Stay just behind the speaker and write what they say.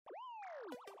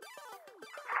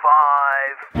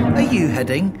5. Are you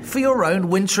heading for your own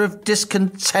winter of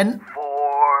discontent?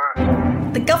 4.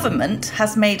 The government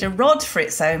has made a rod for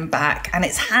its own back and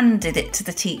it's handed it to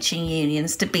the teaching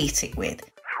unions to beat it with.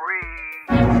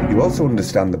 3. You also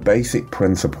understand the basic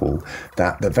principle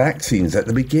that the vaccines at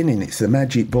the beginning, it's the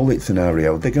magic bullet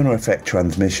scenario. They're going to affect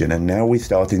transmission, and now we're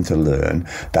starting to learn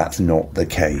that's not the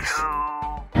case.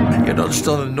 2. You're not just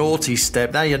on the naughty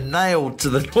step, now you're nailed to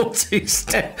the naughty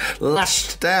step,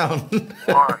 lashed down. 1.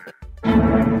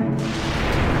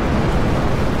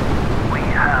 We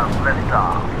have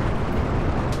liftoff.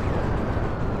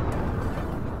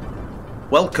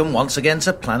 Welcome once again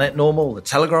to Planet Normal, the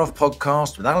Telegraph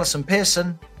podcast with Allison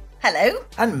Pearson. Hello.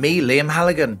 And me, Liam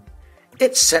Halligan.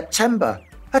 It's September,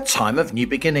 a time of new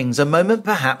beginnings, a moment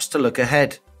perhaps to look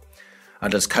ahead.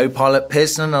 And as co-pilot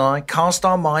Pearson and I cast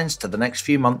our minds to the next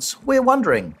few months, we're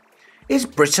wondering, is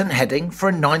Britain heading for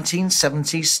a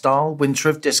 1970s style winter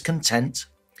of discontent?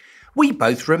 We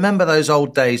both remember those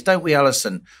old days, don't we,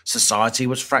 Allison? Society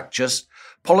was fractious,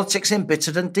 politics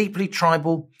embittered and deeply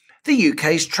tribal. The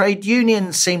UK's trade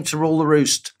unions seemed to rule the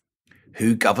roost.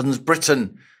 Who governs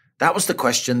Britain? That was the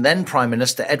question then Prime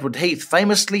Minister Edward Heath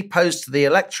famously posed to the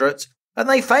electorate, and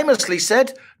they famously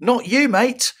said, "Not you,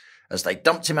 mate," as they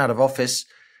dumped him out of office.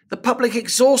 The public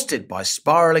exhausted by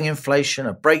spiralling inflation,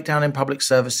 a breakdown in public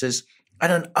services,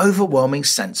 and an overwhelming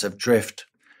sense of drift.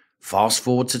 Fast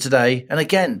forward to today, and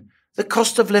again, the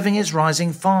cost of living is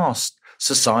rising fast.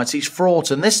 Society's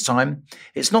fraught, and this time,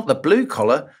 it's not the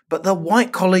blue-collar, but the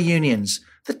white-collar unions,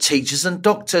 the teachers and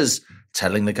doctors,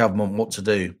 telling the government what to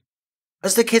do.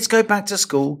 As the kids go back to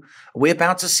school, are we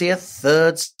about to see a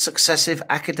third successive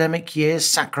academic year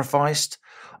sacrificed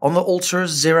on the altar of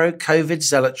zero COVID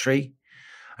zealotry?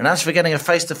 And as for getting a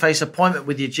face-to-face appointment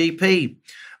with your GP,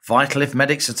 vital if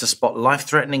medics are to spot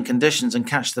life-threatening conditions and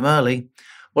catch them early,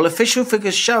 well, official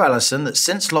figures show, Allison, that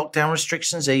since lockdown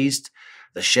restrictions eased,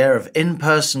 the share of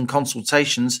in-person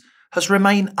consultations has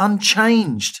remained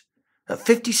unchanged at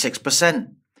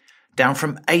 56%, down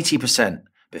from 80%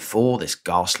 before this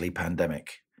ghastly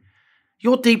pandemic.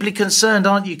 You're deeply concerned,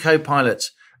 aren't you, co-pilot,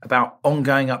 about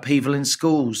ongoing upheaval in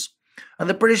schools? And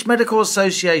the British Medical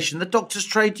Association, the Doctors'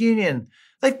 Trade Union,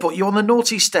 they've put you on the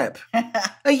naughty step.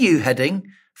 Are you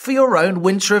heading for your own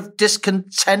winter of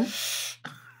discontent?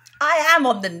 I am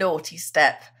on the naughty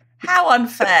step. How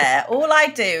unfair. All I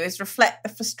do is reflect the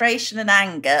frustration and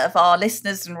anger of our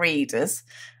listeners and readers,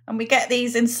 and we get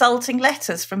these insulting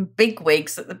letters from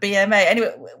bigwigs at the BMA.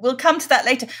 Anyway, we'll come to that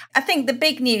later. I think the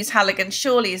big news, Halligan,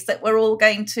 surely is that we're all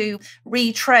going to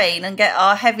retrain and get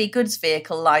our heavy goods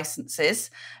vehicle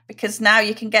licences, because now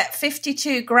you can get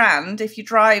 52 grand if you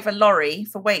drive a lorry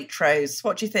for Waitrose.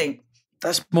 What do you think?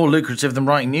 That's more lucrative than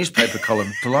writing newspaper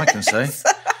columns, all I can say.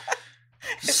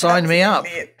 Sign me up.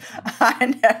 I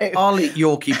know. I'll eat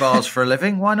Yorkie bars for a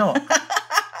living. Why not?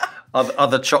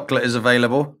 Other chocolate is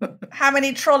available. How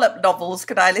many Trollope novels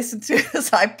could I listen to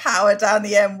as I power down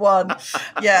the M1?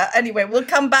 Yeah, anyway, we'll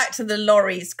come back to the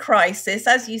lorries crisis.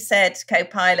 As you said,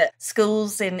 co-pilot,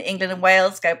 schools in England and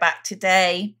Wales go back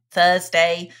today,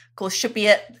 Thursday. Of course, should be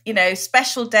a,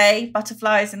 special day,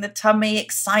 butterflies in the tummy,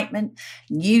 excitement,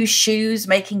 new shoes,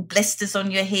 making blisters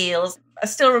on your heels. I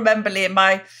still remember, Liam,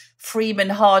 my Freeman,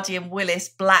 Hardy and Willis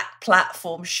black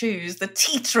platform shoes, the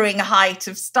teetering height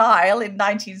of style in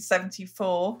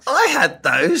 1974. I had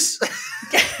those.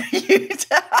 I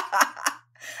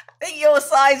think your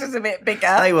size was a bit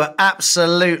bigger. They were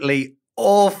absolutely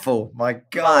awful. My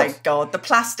God. My God, the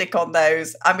plastic on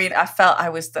those. I mean, I felt I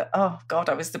was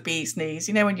the bee's knees.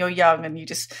 You know, when you're young and you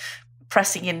just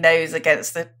pressing your nose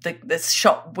against the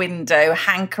shop window,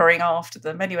 hankering after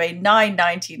them. Anyway,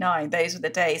 $9.99, those were the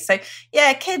days. So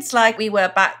yeah, kids like we were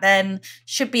back then,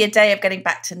 should be a day of getting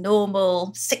back to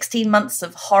normal. 16 months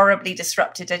of horribly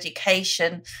disrupted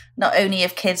education. Not only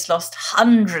have kids lost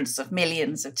hundreds of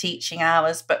millions of teaching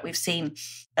hours, but we've seen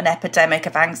an epidemic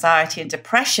of anxiety and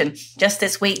depression. Just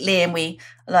this week, Liam, we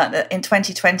learned that in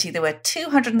 2020, there were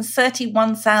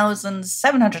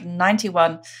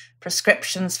 231,791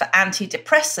 prescriptions for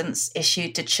antidepressants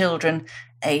issued to children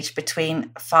aged between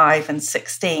 5 and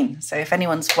 16. So if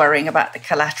anyone's worrying about the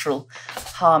collateral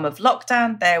harm of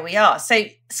lockdown, there we are. So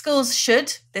schools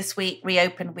should this week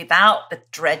reopen without the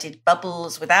dreaded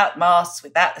bubbles, without masks,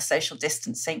 without the social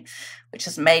distancing, which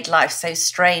has made life so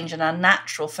strange and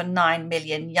unnatural for 9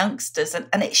 million youngsters.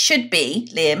 And it should be,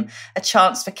 Liam, a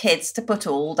chance for kids to put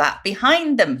all that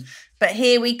behind them. But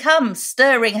here we come,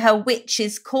 stirring her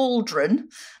witch's cauldron.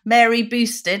 Mary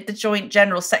Boosted, the Joint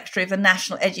General Secretary of the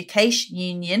National Education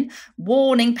Union,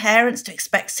 warning parents to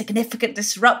expect significant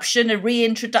disruption, a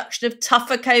reintroduction of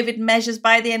tougher COVID measures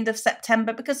by the end of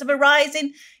September because of a rise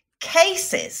in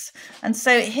cases. And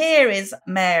so here is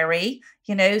Mary,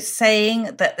 saying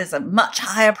that there's a much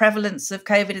higher prevalence of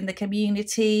COVID in the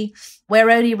community. We're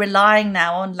only relying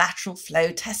now on lateral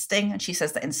flow testing. And she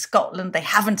says that in Scotland, they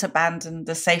haven't abandoned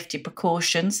the safety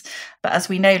precautions. But as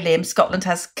we know, Liam, Scotland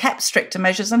has kept stricter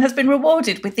measures and has been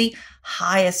rewarded with the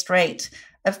highest rate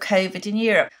of COVID in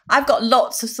Europe. I've got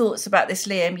lots of thoughts about this,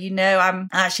 Liam. I'm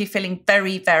actually feeling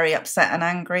very, very upset and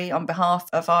angry on behalf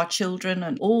of our children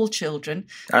and all children.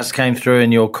 As came through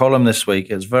in your column this week.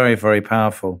 It's very, very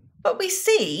powerful. But we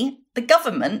see the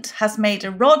government has made a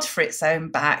rod for its own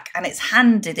back and it's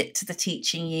handed it to the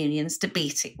teaching unions to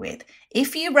beat it with.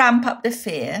 If you ramp up the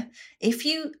fear, if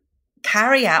you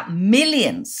carry out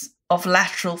millions of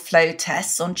lateral flow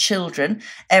tests on children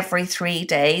every 3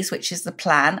 days, which is the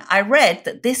plan. I read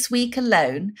that this week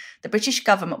alone, the British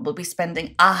government will be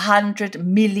spending £100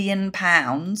 million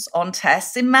on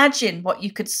tests. Imagine what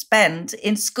you could spend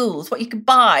in schools, what you could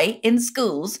buy in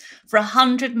schools for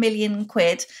 £100 million.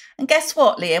 And guess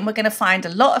what, Liam? We're going to find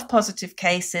a lot of positive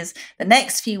cases. The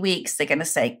next few weeks, they're going to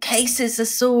say cases are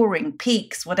soaring,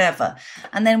 peaks, whatever.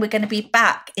 And then we're going to be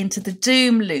back into the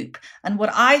doom loop. And what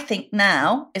I think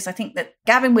now is I think that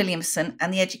Gavin Williamson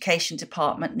and the Education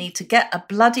Department need to get a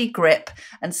bloody grip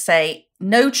and say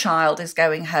no child is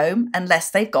going home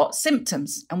unless they've got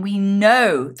symptoms. And we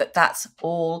know that that's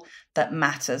all that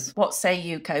matters. What say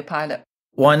you, co-pilot?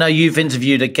 Well, I know you've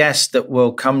interviewed a guest that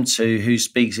we'll come to who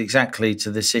speaks exactly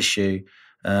to this issue,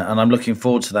 and I'm looking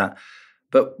forward to that.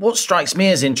 But what strikes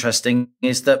me as interesting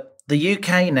is that the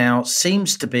UK now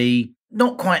seems to be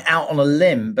not quite out on a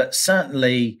limb, but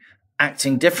certainly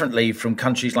acting differently from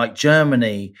countries like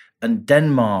Germany and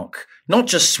Denmark, not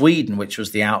just Sweden, which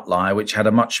was the outlier, which had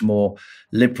a much more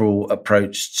liberal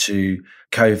approach to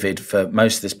COVID for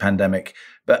most of this pandemic.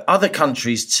 But other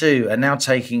countries too are now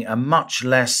taking a much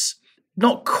less,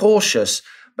 not cautious,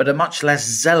 but a much less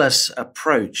zealous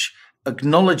approach,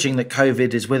 acknowledging that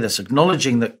COVID is with us,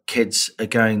 acknowledging that kids are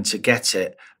going to get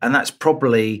it. And that's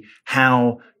probably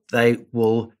how they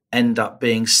will end up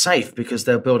being safe, because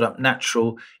they'll build up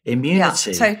natural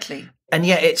immunity. Yeah, totally. And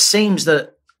yet it seems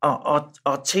that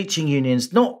our teaching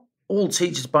unions, not all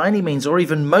teachers by any means, or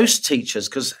even most teachers,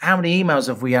 because how many emails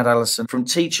have we had, Allison, from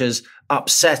teachers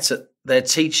upset at their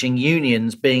teaching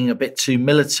unions being a bit too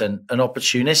militant and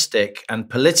opportunistic and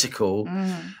political,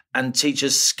 and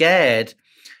teachers scared,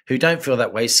 who don't feel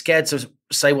that way, scared to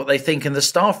say what they think in the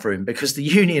staff room because the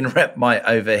union rep might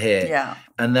overhear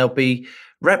and they'll be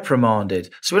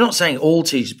reprimanded. So we're not saying all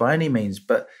teachers by any means,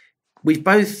 but we've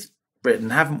both written,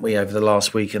 haven't we, over the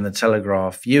last week in the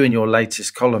Telegraph, you in your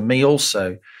latest column, me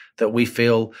also, that we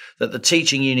feel that the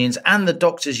teaching unions and the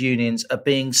doctors' unions are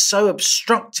being so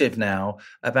obstructive now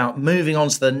about moving on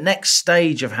to the next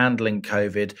stage of handling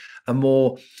COVID, a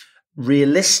more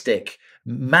realistic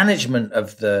management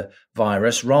of the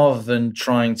virus rather than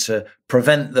trying to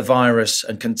prevent the virus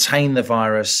and contain the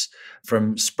virus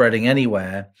from spreading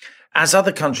anywhere. As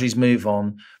other countries move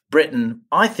on, Britain,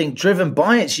 I think, driven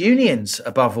by its unions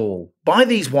above all, by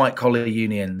these white-collar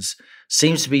unions,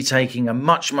 seems to be taking a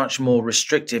much, much more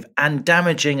restrictive and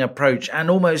damaging approach. And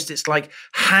almost it's like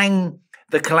hang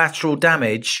the collateral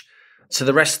damage to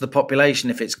the rest of the population,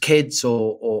 if it's kids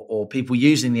or people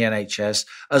using the NHS,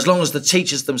 as long as the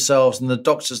teachers themselves and the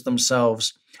doctors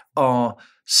themselves are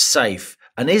safe.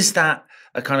 And is that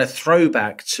a kind of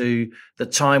throwback to the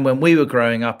time when we were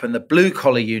growing up and the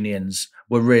blue-collar unions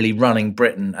were really running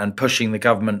Britain and pushing the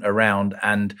government around,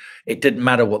 and it didn't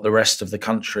matter what the rest of the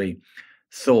country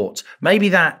thought? Maybe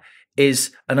that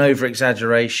is an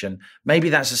over-exaggeration. Maybe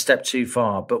that's a step too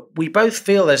far. But we both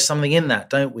feel there's something in that,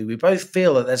 don't we? We both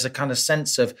feel that there's a kind of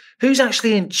sense of who's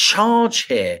actually in charge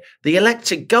here, the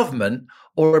elected government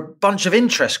or a bunch of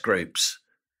interest groups?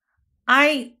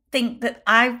 I think that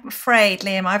I'm afraid,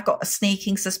 Liam, I've got a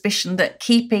sneaking suspicion that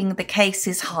keeping the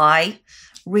cases high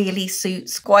really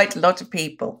suits quite a lot of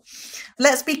people.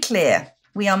 Let's be clear.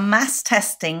 We are mass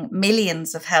testing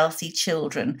millions of healthy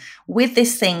children with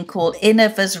this thing called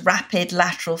Innova's rapid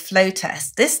lateral flow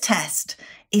test. This test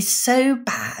is so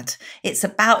bad, it's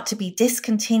about to be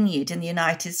discontinued in the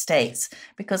United States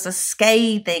because a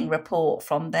scathing report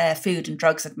from their Food and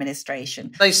Drugs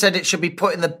Administration. They said it should be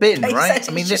put in the bin, right?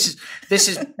 I mean, this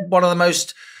is one of the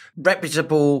most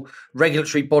reputable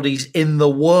regulatory bodies in the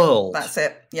world. That's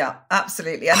it. Yeah,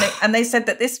 absolutely. And they said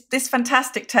that this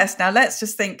fantastic test, now let's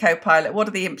just think, co-pilot, what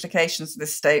are the implications of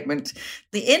this statement?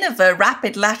 The Innova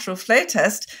rapid lateral flow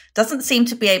test doesn't seem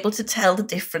to be able to tell the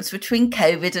difference between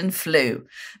COVID and flu.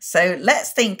 So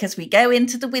let's think, as we go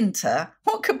into the winter,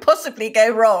 What could possibly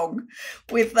go wrong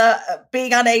with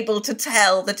being unable to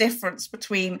tell the difference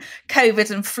between COVID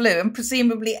and flu and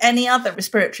presumably any other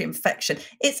respiratory infection?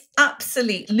 It's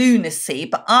absolute lunacy,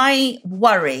 but I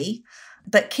worry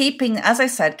that keeping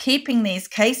these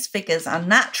case figures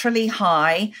unnaturally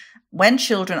high when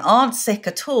children aren't sick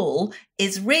at all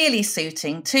is really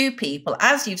suiting two people.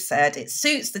 As you've said, it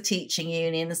suits the teaching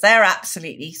unions. They're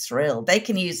absolutely thrilled. They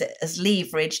can use it as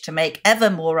leverage to make ever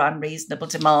more unreasonable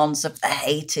demands of the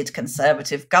hated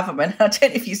Conservative government. I don't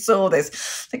know if you saw this.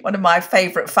 I think one of my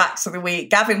favourite facts of the week,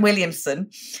 Gavin Williamson,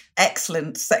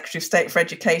 excellent Secretary of State for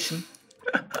Education,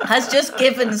 has just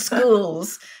given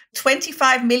schools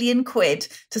 25 million quid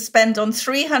to spend on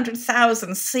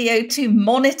 300,000 CO2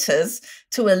 monitors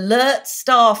to alert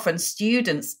staff and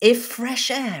students if fresh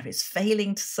air is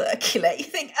failing to circulate. You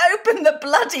think, open the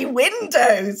bloody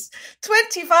windows.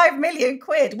 25 million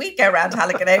quid. We'd go around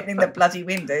Halligan opening the bloody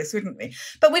windows, wouldn't we?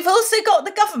 But we've also got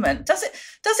the government. Does it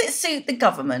suit the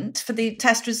government for the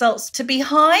test results to be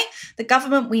high? The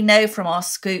government, we know from our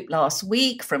scoop last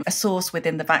week, from a source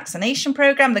within the vaccination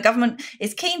programme, the government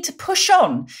is keen to push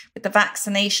on with the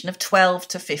vaccination of 12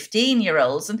 to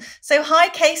 15-year-olds. And so high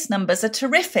case numbers are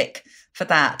terrific for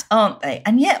that, aren't they?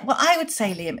 And yet what I would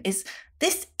say, Liam, is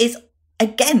this is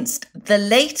against the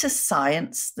latest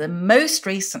science. The most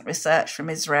recent research from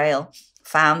Israel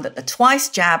found that the twice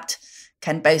jabbed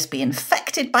can both be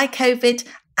infected by COVID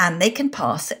and they can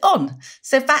pass it on.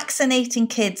 So vaccinating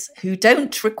kids who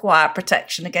don't require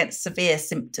protection against severe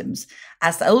symptoms,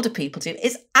 as the older people do,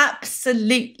 is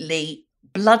absolutely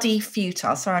bloody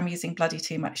futile. Sorry, I'm using bloody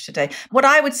too much today. What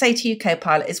I would say to you,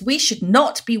 co-pilot, is we should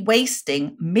not be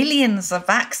wasting millions of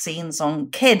vaccines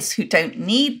on kids who don't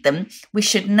need them. We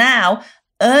should now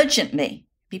urgently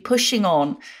be pushing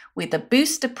on with a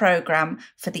booster programme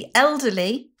for the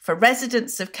elderly, for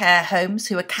residents of care homes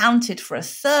who accounted for a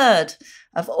third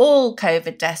of all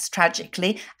COVID deaths,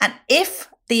 tragically. And if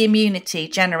the immunity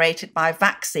generated by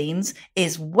vaccines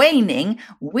is waning,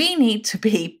 we need to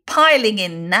be piling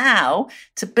in now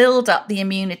to build up the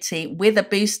immunity with a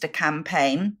booster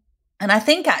campaign. And I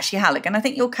think actually, Halligan, I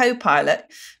think your co-pilot,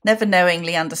 never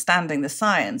knowingly understanding the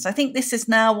science, I think this is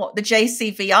now what the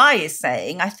JCVI is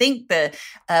saying. I think that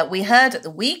we heard at the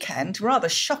weekend, rather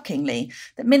shockingly,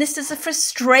 that ministers are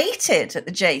frustrated at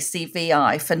the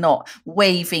JCVI for not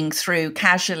waving through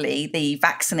casually the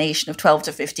vaccination of 12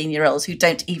 to 15-year-olds who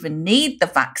don't even need the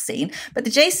vaccine. But the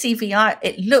JCVI,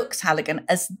 it looks, Halligan,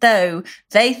 as though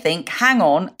they think, hang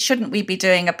on, shouldn't we be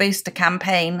doing a booster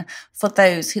campaign for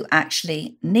those who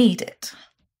actually need it?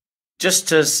 Just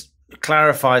to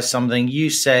clarify something, you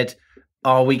said,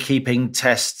 are we keeping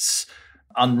tests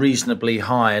unreasonably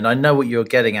high? And I know what you're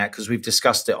getting at because we've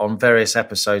discussed it on various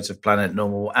episodes of Planet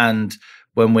Normal and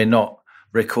when we're not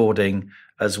recording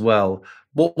as well.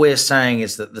 What we're saying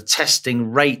is that the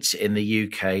testing rate in the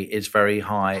UK is very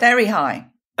high. Very high.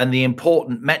 And the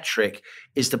important metric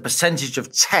is the percentage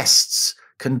of tests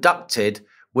conducted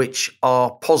which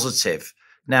are positive.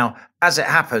 Now, as it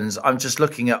happens, I'm just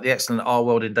looking at the excellent Our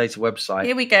World in Data website.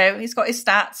 Here we go. He's got his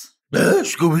stats.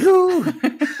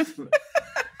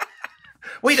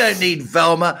 We don't need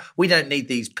Velma. We don't need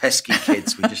these pesky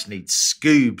kids. We just need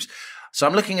Scoobs. So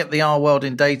I'm looking at the Our World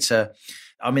in Data.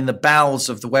 I'm in the bowels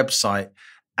of the website.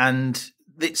 And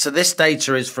so this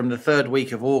data is from the third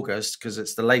week of August because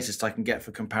it's the latest I can get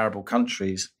for comparable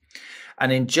countries.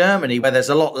 And in Germany, where there's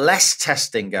a lot less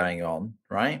testing going on,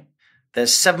 right?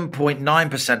 There's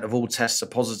 7.9% of all tests are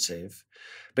positive.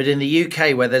 But in the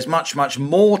UK, where there's much, much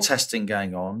more testing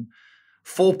going on,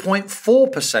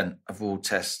 4.4% of all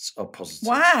tests are positive.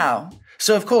 Wow.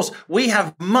 So, of course, we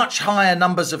have much higher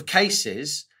numbers of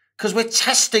cases because we're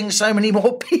testing so many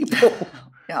more people.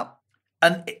 Yeah.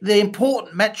 And the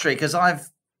important metric, as I've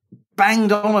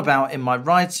banged on about in my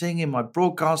writing, in my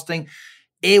broadcasting,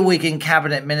 earwigging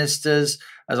cabinet ministers,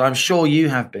 as I'm sure you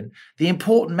have been, the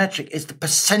important metric is the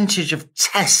percentage of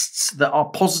tests that are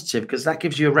positive, because that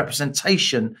gives you a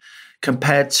representation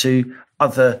compared to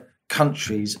other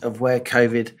countries of where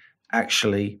COVID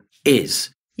actually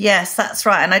is. Yes, that's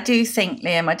right. And I do think,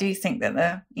 Liam,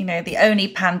 that the only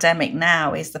pandemic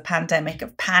now is the pandemic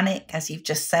of panic, as you've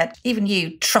just said. Even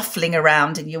you truffling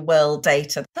around in your world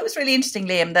data. That was really interesting,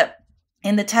 Liam, that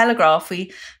In the Telegraph,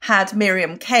 we had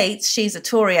Miriam Cates. She's a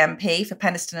Tory MP for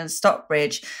Penistone and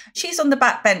Stockbridge. She's on the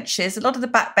backbenches. A lot of the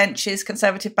backbenches,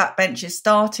 Conservative backbenches,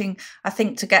 starting, I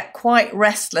think, to get quite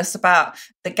restless about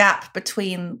the gap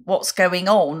between what's going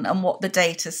on and what the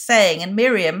data's saying. And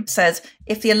Miriam says,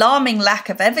 if the alarming lack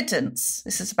of evidence,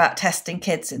 this is about testing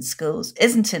kids in schools,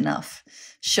 isn't enough,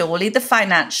 surely the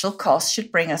financial cost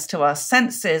should bring us to our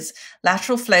senses.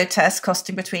 Lateral flow tests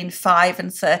costing between £5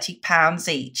 and £30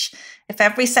 each. If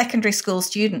every secondary school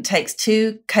student takes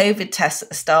 2 COVID tests at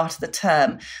the start of the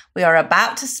term, we are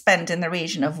about to spend in the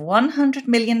region of £100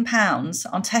 million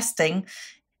on testing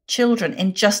children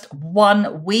in just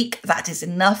 1 week. That is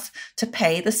enough to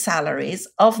pay the salaries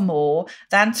of more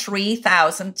than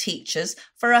 3,000 teachers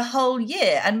for a whole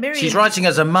year. And Miriam, she's writing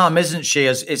as a mum, isn't she?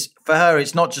 It's for her,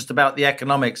 it's not just about the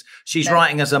economics. She's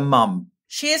writing as a mum.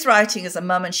 She is writing as a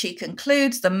mum, and she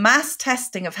concludes the mass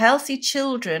testing of healthy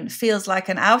children feels like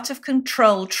an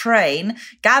out-of-control train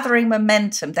gathering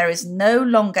momentum. There is no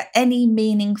longer any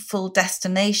meaningful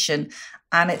destination,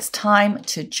 and it's time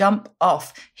to jump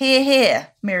off. Hear, hear,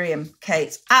 Miriam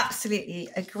Cates. Absolutely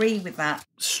agree with that.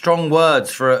 Strong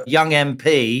words for a young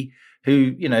MP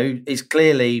who, you know, is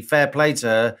clearly, fair play to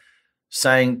her,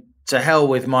 saying, to hell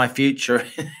with my future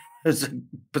as a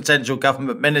potential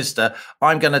government minister.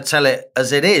 I'm going to tell it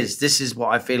as it is. This is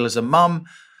what I feel as a mum.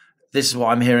 This is what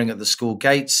I'm hearing at the school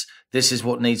gates. This is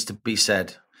what needs to be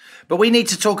said. But we need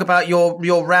to talk about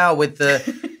your row with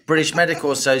the British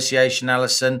Medical Association,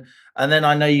 Allison. And then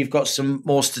I know you've got some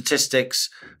more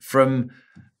statistics from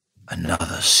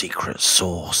another secret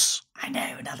source. I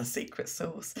know, another secret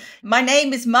source. My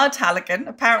name is Mud Halligan,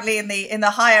 apparently in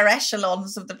the higher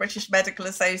echelons of the British Medical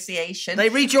Association. They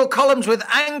read your columns with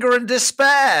anger and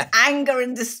despair. Anger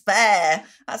and despair.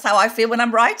 That's how I feel when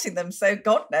I'm writing them, so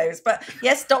God knows. But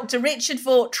yes, Dr. Richard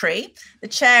Vaughtry, the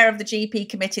chair of the GP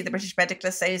committee of the British Medical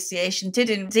Association, did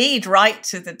indeed write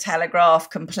to the Telegraph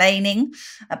complaining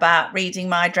about reading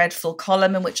my dreadful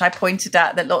column, in which I pointed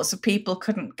out that lots of people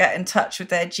couldn't get in touch with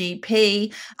their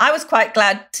GP. I was quite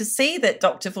glad to see that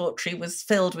Dr. Vaughtry was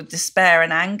filled with despair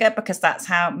and anger, because that's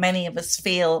how many of us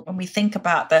feel when we think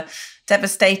about the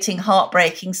devastating,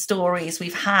 heartbreaking stories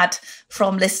we've had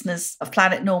from listeners of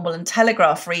Planet Normal and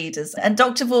Telegraph readers. And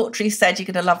Dr. Vaughtry said, you're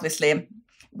going to love this, Liam,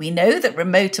 we know that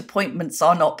remote appointments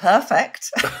are not perfect.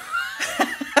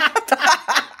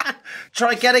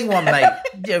 Try getting one, mate.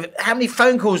 You know, how many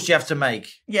phone calls do you have to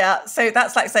make? Yeah, so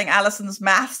that's like saying Allison's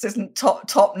maths isn't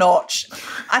top notch.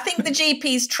 I think the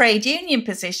GP's trade union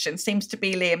position seems to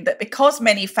be, Liam, that because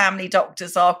many family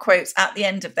doctors are, quotes, at the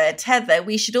end of their tether,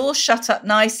 we should all shut up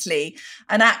nicely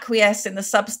and acquiesce in the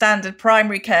substandard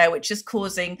primary care, which is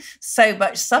causing so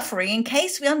much suffering, in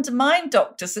case we undermine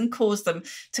doctors and cause them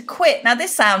to quit. Now,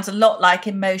 this sounds a lot like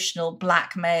emotional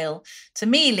blackmail to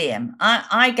me, Liam.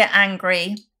 I get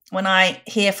angry when I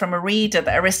hear from a reader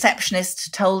that a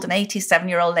receptionist told an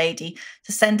 87-year-old lady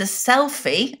to send a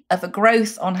selfie of a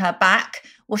growth on her back,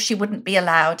 or she wouldn't be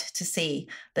allowed to see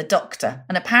the doctor.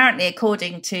 And apparently,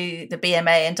 according to the BMA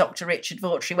and Dr. Richard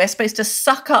Vaughtry, we're supposed to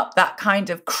suck up that kind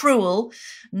of cruel,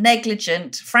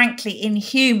 negligent, frankly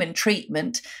inhuman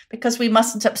treatment, because we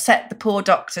mustn't upset the poor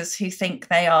doctors who think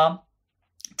they are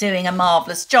doing a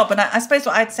marvellous job. And I suppose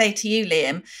what I'd say to you,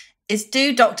 Liam, is,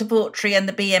 do Dr. Vaughtry and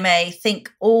the BMA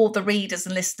think all the readers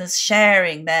and listeners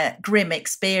sharing their grim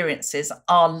experiences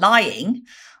are lying,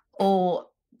 or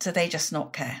do they just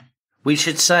not care? We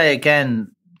should say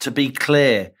again, to be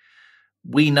clear,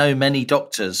 we know many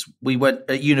doctors. We went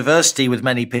at university with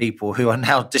many people who are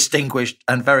now distinguished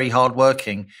and very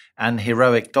hardworking and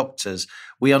heroic doctors.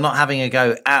 We are not having a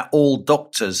go at all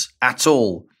doctors at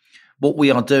all. What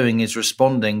we are doing is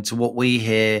responding to what we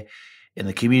hear in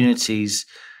the communities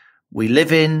we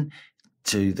live in,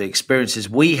 to the experiences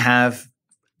we have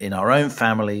in our own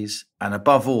families, and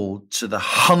above all, to the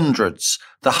hundreds,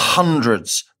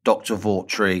 Dr.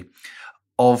 Vaughtry,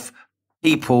 of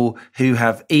people who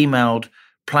have emailed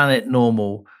Planet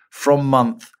Normal from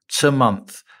month to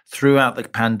month throughout the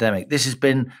pandemic. This has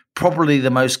been probably the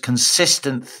most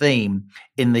consistent theme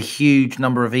in the huge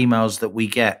number of emails that we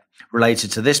get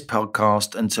related to this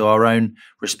podcast and to our own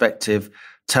respective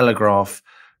Telegraph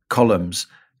columns.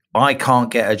 I can't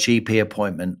get a GP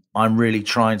appointment. I'm really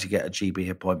trying to get a GP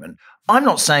appointment. I'm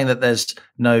not saying that there's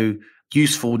no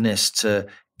usefulness to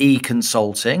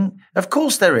e-consulting. Of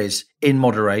course there is, in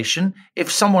moderation.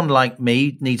 If someone like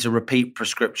me needs a repeat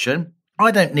prescription,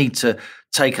 I don't need to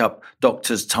take up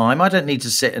doctors' time. I don't need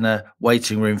to sit in a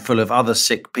waiting room full of other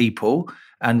sick people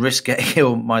and risk getting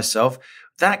ill myself.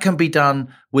 That can be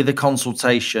done with a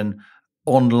consultation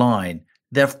online.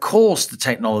 Of course, the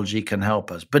technology can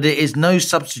help us, but it is no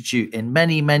substitute in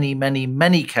many, many, many,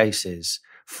 many cases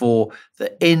for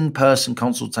the in-person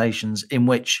consultations in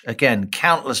which, again,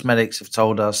 countless medics have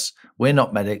told us, we're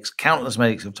not medics, countless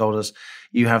medics have told us,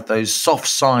 you have those soft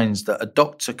signs that a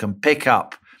doctor can pick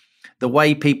up, the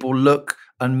way people look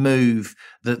and move,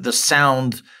 the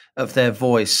sound of their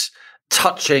voice,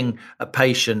 touching a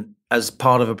patient as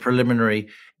part of a preliminary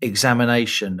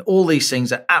examination. All these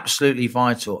things are absolutely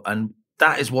vital. And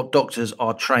that is what doctors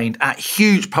are trained at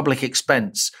huge public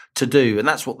expense to do. And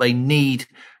that's what they need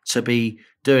to be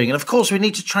doing. And of course, we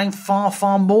need to train far,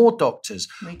 far more doctors.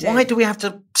 Why do we have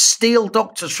to steal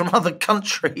doctors from other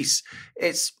countries?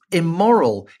 It's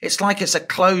immoral. It's like it's a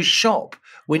closed shop.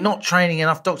 We're not training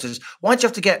enough doctors. Why do you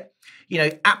have to get,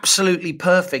 absolutely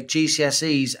perfect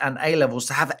GCSEs and A-levels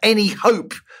to have any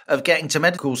hope of getting to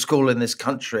medical school in this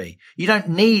country? You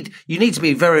need to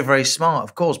be very, very smart,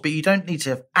 of course, but you don't need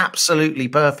to have absolutely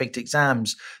perfect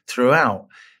exams throughout.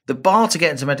 The bar to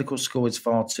get into medical school is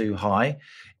far too high.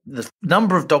 The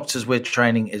number of doctors we're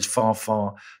training is far,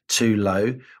 far too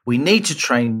low. We need to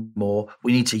train more.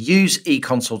 We need to use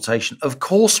e-consultation. Of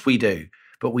course we do,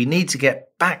 but we need to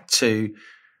get back to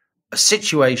a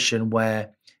situation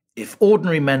where if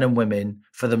ordinary men and women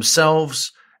for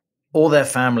themselves or their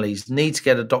families need to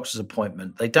get a doctor's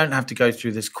appointment, they don't have to go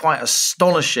through this quite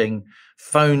astonishing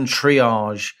phone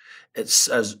triage,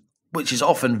 which is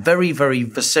often very, very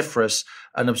vociferous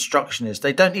and obstructionist.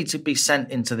 They don't need to be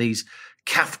sent into these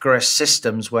Kafkaesque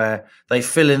systems where they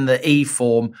fill in the E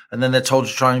form and then they're told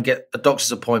to try and get a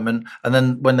doctor's appointment. And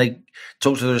then when they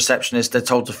talk to the receptionist, they're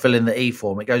told to fill in the E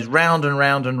form. It goes round and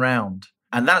round and round.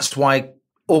 And that's why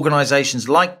organizations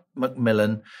like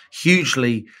Macmillan,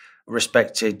 hugely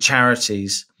respected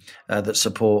charities that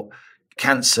support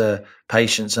cancer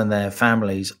patients and their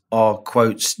families, are,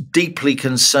 quotes, deeply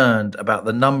concerned about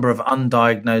the number of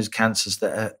undiagnosed cancers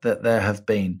that there have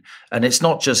been. And it's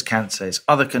not just cancer, it's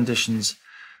other conditions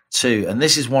too. And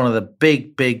this is one of the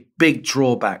big, big, big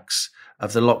drawbacks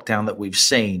of the lockdown that we've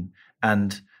seen.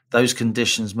 And those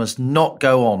conditions must not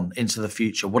go on into the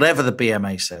future, whatever the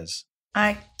BMA says.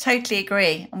 I totally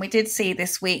agree. And we did see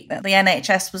this week that the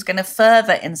NHS was going to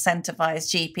further incentivise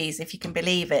GPs, if you can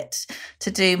believe it,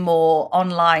 to do more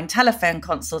online telephone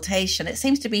consultation. It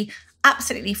seems to be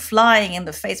absolutely flying in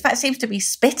the face. In fact, it seems to be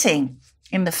spitting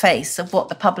in the face of what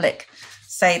the public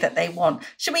say that they want.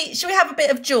 Should we have a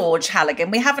bit of George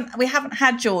Halligan? We haven't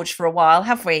had George for a while,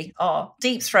 have we? Oh,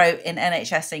 deep throat in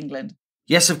NHS England.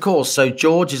 Yes, of course. So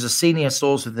George is a senior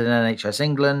source within NHS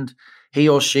England. He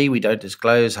or she, we don't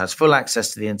disclose, has full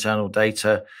access to the internal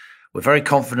data. We're very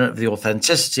confident of the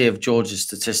authenticity of George's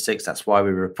statistics. That's why we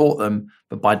report them.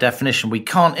 But by definition, we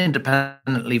can't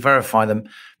independently verify them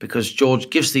because George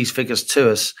gives these figures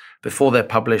to us before they're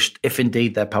published, if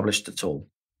indeed they're published at all.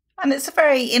 And it's a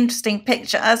very interesting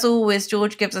picture. As always,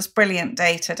 George gives us brilliant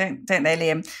data, don't they,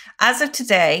 Liam? As of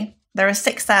today, there are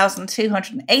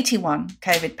 6,281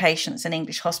 COVID patients in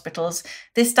English hospitals.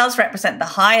 This does represent the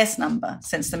highest number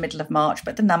since the middle of March,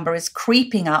 but the number is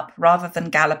creeping up rather than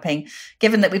galloping.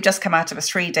 Given that we've just come out of a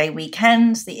 3-day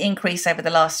weekend, the increase over the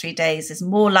last 3 days is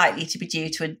more likely to be due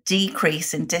to a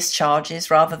decrease in discharges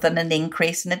rather than an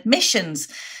increase in admissions.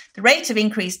 The rate of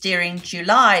increase during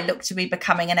July looked to be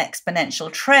becoming an exponential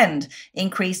trend,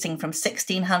 increasing from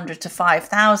 1,600 to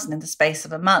 5,000 in the space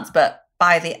of a month, but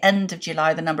by the end of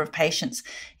July, the number of patients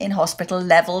in hospital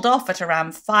levelled off at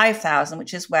around 5,000,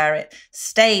 which is where it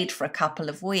stayed for a couple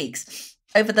of weeks.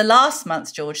 Over the last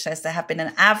month, George says there have been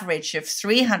an average of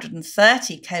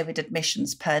 330 COVID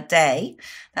admissions per day.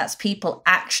 That's people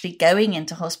actually going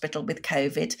into hospital with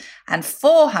COVID, and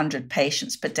 400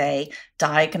 patients per day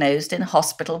diagnosed in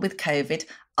hospital with COVID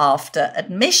after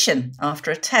admission, after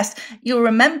a test. You'll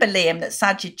remember, Liam, that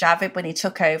Sajid Javid, when he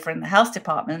took over in the health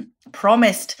department,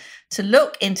 promised to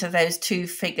look into those two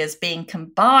figures being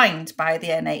combined by the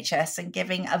NHS and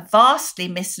giving a vastly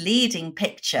misleading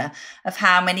picture of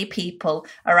how many people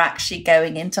are actually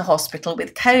going into hospital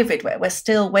with COVID. We're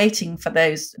still waiting for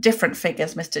those different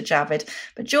figures, Mr. Javid.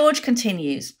 But George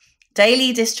continues.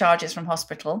 Daily discharges from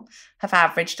hospital have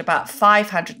averaged about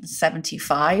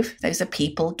 575. Those are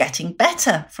people getting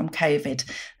better from COVID.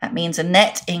 That means a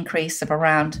net increase of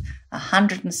around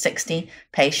 160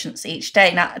 patients each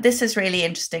day. Now, this is really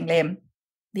interesting, Liam.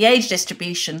 The age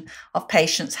distribution of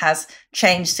patients has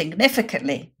changed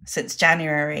significantly since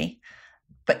January,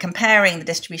 but comparing the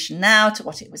distribution now to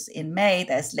what it was in May,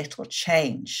 there's little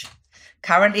change.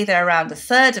 Currently, there are around a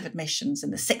third of admissions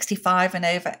in the 65 and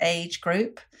over age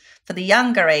group. For the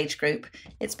younger age group,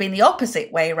 it's been the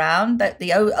opposite way round. That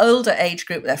the older age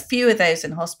group, there are fewer of those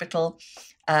in hospital,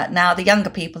 Now, the younger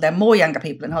people, there are more younger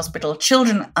people in hospital.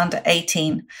 Children under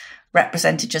 18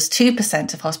 represented just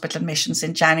 2% of hospital admissions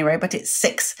in January, but it's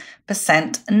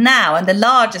 6% now. And the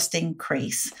largest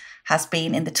increase has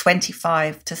been in the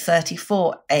 25 to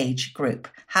 34 age group.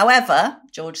 However,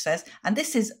 George says, and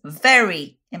this is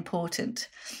very important,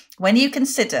 when you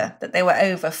consider that there were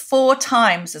over 4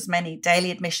 times as many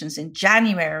daily admissions in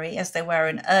January as there were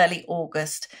in early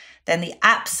August, then the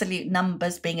absolute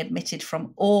numbers being admitted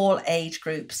from all age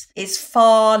groups is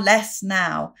far less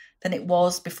now than it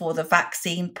was before the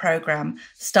vaccine programme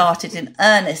started in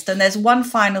earnest. And there's one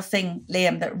final thing,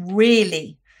 Liam, that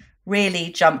really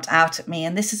jumped out at me,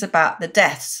 and this is about the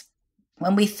deaths.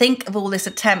 When we think of all this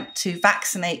attempt to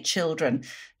vaccinate children,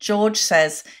 George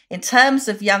says, in terms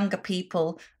of younger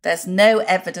people, there's no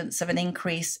evidence of an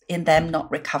increase in them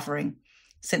not recovering.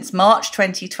 Since March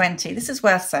 2020, this is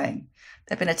worth saying,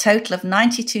 there have been a total of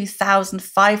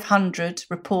 92,500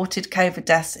 reported COVID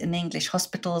deaths in English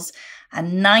hospitals,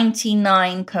 and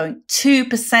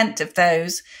 99.2% of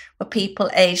those were people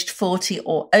aged 40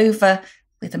 or over,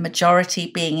 with the majority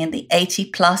being in the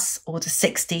 80 plus or the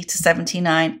 60 to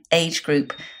 79 age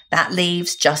group. That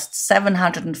leaves just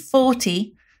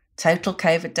 740 total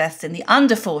COVID deaths in the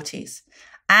under 40s.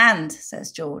 And,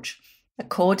 says George,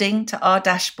 according to our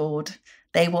dashboard,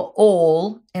 they were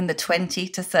all in the 20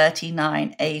 to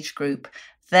 39 age group.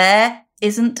 There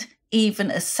isn't even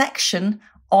a section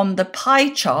on the pie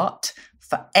chart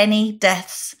for any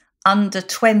deaths under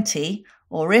 20,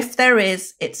 or if there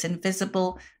is, it's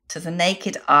invisible to the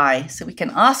naked eye. So we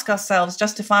can ask ourselves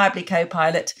justifiably,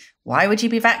 co-pilot, why would you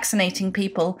be vaccinating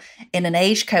people in an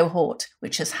age cohort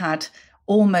which has had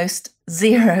almost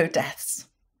 0 deaths?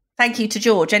 Thank you to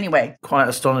George anyway. Quite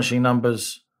astonishing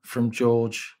numbers from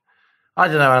George. I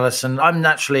don't know, Allison. I'm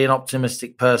naturally an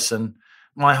optimistic person.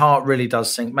 My heart really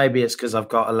does sink. Maybe it's because I've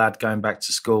got a lad going back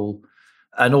to school,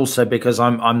 and also because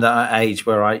I'm that age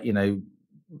where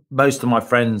most of my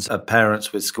friends are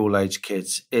parents with school-age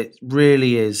kids. It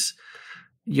really is,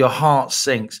 your heart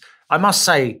sinks. I must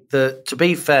say that, to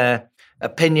be fair,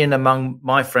 opinion among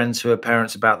my friends who are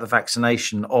parents about the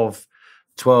vaccination of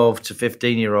 12 to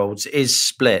 15-year-olds is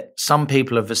split. Some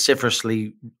people are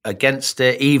vociferously against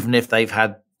it, even if they've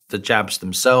had the jabs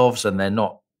themselves and they're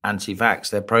not anti-vax,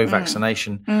 they're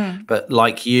pro-vaccination. But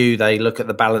like you, they look at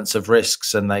the balance of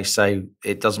risks and they say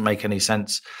it doesn't make any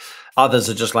sense. Others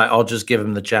are just like, I'll just give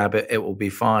them the jab, it will be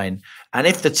fine. And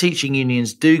if the teaching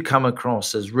unions do come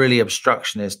across as really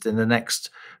obstructionist in the next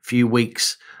few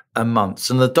weeks and months,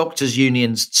 and the doctors'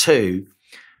 unions too,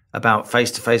 about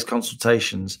face-to-face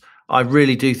consultations, I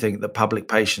really do think that public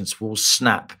patience will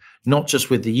snap, not just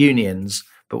with the unions,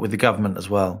 but with the government as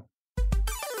well.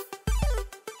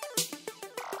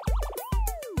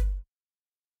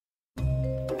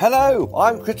 Hello,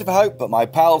 I'm Christopher Hope, but my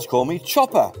pals call me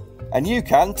Chopper. And you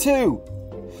can too.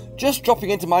 Just dropping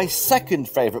into my second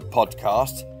favourite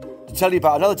podcast to tell you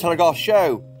about another Telegraph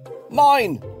show.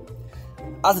 Mine!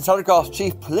 As the Telegraph's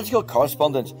chief political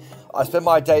correspondent, I spend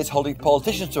my days holding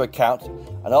politicians to account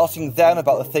and asking them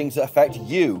about the things that affect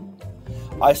you.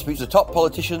 I speak to top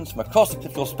politicians from across the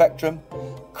political spectrum,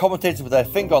 commentators with their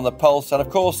finger on the pulse, and of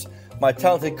course, my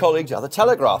talented colleagues at the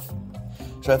Telegraph.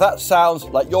 So if that sounds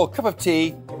like your cup of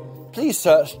tea, please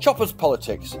search Chopper's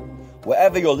Politics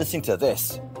wherever you're listening to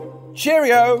this.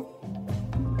 Cheerio!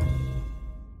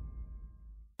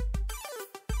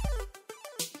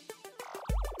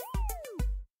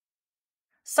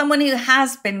 Someone who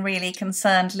has been really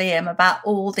concerned, Liam, about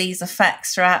all these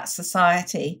effects throughout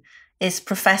society is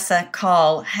Professor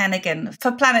Carl Heneghan.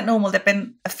 For Planet Normal, there have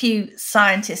been a few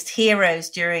scientist heroes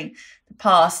during the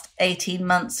past 18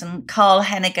 months, and Carl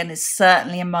Heneghan is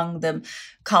certainly among them.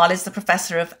 Carl is the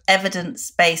Professor of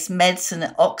Evidence-Based Medicine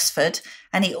at Oxford,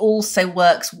 and he also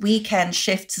works weekend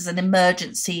shifts as an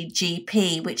emergency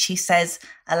GP, which he says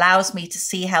allows me to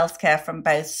see healthcare from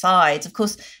both sides. Of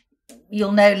course,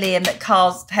 you'll know, Liam, that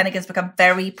Carl Heneghan's become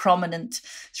very prominent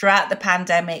throughout the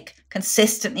pandemic,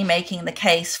 consistently making the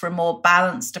case for a more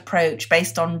balanced approach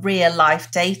based on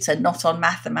real-life data, not on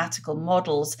mathematical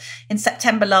models. In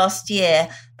September last year,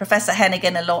 Professor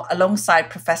Heneghan,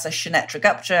 alongside Professor Shunetra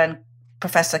Gupta and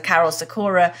Professor Carol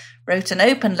Sikora, wrote an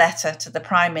open letter to the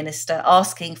Prime Minister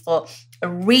asking for a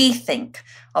rethink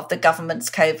of the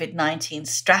government's COVID-19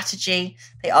 strategy.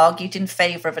 They argued in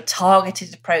favour of a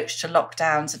targeted approach to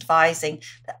lockdowns, advising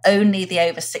that only the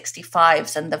over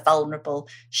 65s and the vulnerable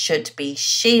should be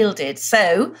shielded.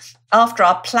 So, after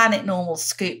our Planet Normal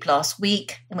scoop last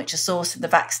week, in which a source in the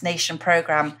vaccination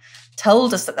programme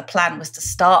told us that the plan was to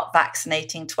start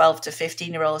vaccinating 12 to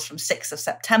 15-year-olds from 6th of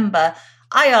September,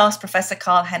 I asked Professor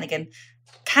Carl Heneghan,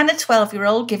 Can a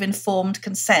 12-year-old give informed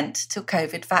consent to a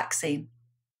COVID vaccine?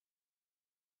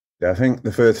 I think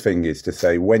the first thing is to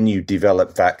say, when you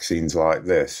develop vaccines like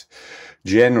this,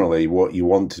 generally what you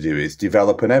want to do is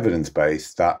develop an evidence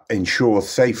base that ensures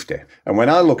safety. And when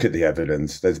I look at the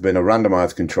evidence, there's been a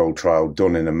randomized controlled trial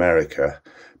done in America,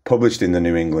 published in the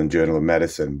New England Journal of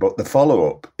Medicine, but the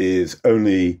follow-up is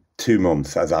only 2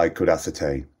 months, as I could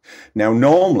ascertain. Now,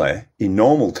 normally, in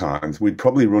normal times, we'd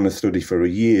probably run a study for a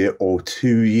year or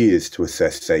 2 years to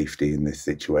assess safety in this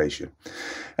situation.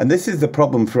 And this is the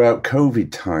problem throughout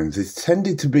COVID times. It's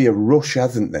tended to be a rush,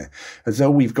 hasn't there? As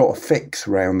though we've got a fix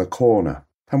round the corner.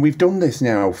 And we've done this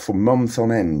now for months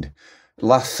on end.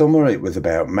 Last summer, it was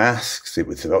about masks, it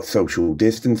was about social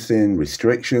distancing,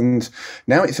 restrictions.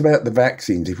 Now it's about the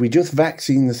vaccines. If we just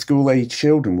vaccine the school-age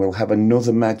children, we'll have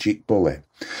another magic bullet.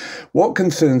 What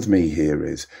concerns me here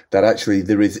is that actually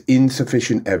there is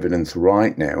insufficient evidence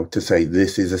right now to say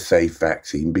this is a safe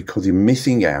vaccine, because you're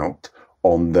missing out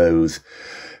on those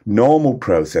normal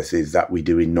processes that we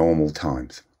do in normal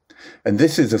times. And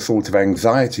this is a sort of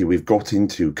anxiety we've got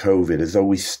into COVID, as though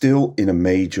we're still in a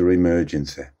major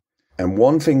emergency. And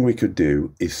one thing we could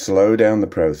do is slow down the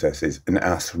processes and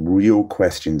ask real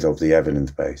questions of the evidence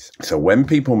base. So when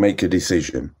people make a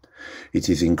decision, it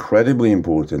is incredibly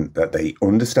important that they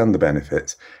understand the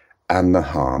benefits and the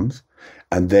harms,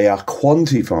 and they are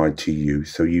quantified to you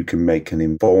so you can make an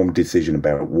informed decision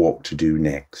about what to do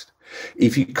next.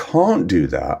 If you can't do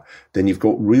that, then you've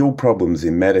got real problems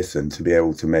in medicine to be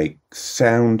able to make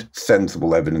sound,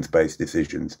 sensible, evidence-based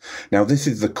decisions. Now, this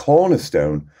is the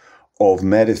cornerstone of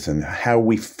medicine, how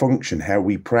we function, how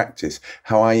we practice,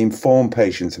 how I inform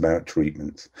patients about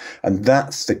treatments. And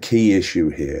that's the key issue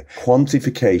here.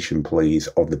 Quantification, please,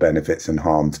 of the benefits and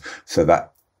harms so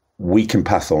that we can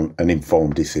pass on an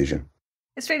informed decision.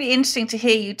 It's really interesting to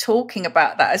hear you talking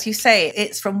about that. As you say,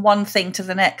 it's from one thing to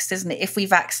the next, isn't it? If we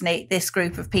vaccinate this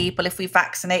group of people, if we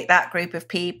vaccinate that group of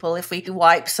people, if we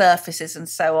wipe surfaces and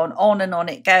so on and on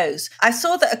it goes. I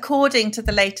saw that according to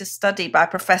the latest study by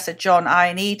Professor John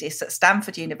Ioannidis at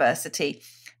Stanford University,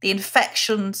 the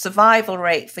infection survival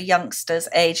rate for youngsters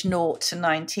aged 0 to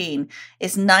 19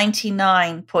 is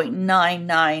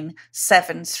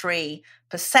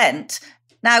 99.9973%.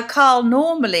 Now, Carl,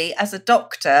 normally as a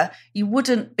doctor, you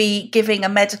wouldn't be giving a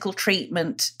medical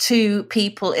treatment to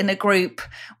people in a group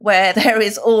where there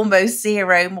is almost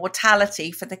zero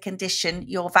mortality for the condition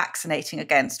you're vaccinating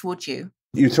against, would you?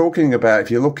 You're talking about,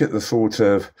 if you look at the sort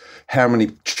of how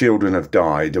many children have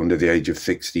died under the age of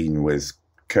 16 with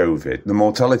COVID, the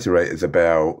mortality rate is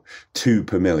about 2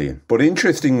 per million. But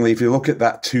interestingly, if you look at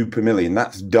that 2 per million,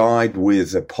 that's died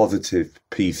with a positive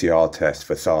PCR test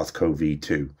for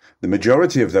SARS-CoV-2. The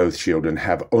majority of those children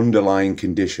have underlying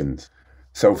conditions.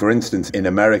 So, for instance, in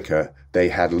America, they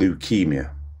had leukemia.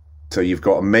 So you've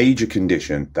got a major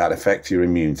condition that affects your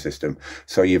immune system.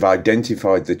 So you've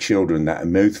identified the children that are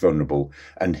most vulnerable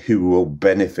and who will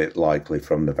benefit likely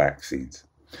from the vaccines.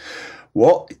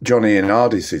 What John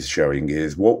Ioannidis is showing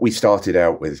is what we started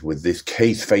out with this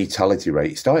case fatality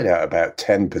rate. It started out about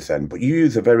 10%, but you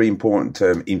use a very important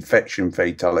term, infection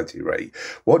fatality rate.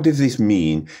 What does this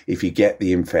mean if you get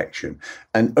the infection?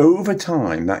 And over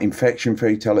time, that infection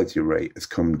fatality rate has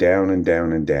come down and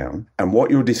down and down. And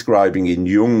what you're describing in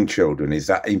young children is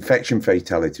that infection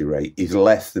fatality rate is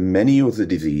less than many other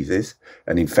diseases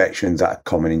and infections that are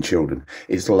common in children.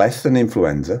 It's less than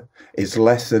influenza. It's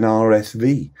less than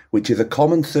RSV, which is a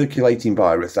common circulating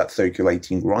virus that's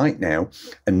circulating right now,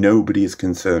 and nobody is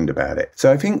concerned about it. So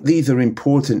I think these are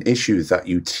important issues that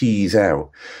you tease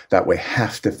out that we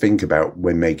have to think about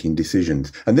when making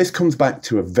decisions. And this comes back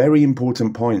to a very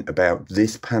important point about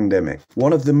this pandemic.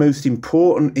 One of the most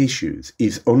important issues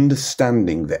is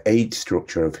understanding the age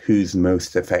structure of who's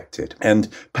most affected. And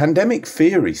pandemic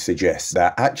theory suggests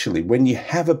that actually when you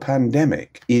have a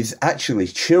pandemic, is actually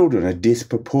children are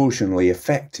disproportionately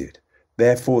affected.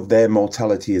 Therefore, their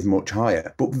mortality is much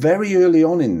higher. But very early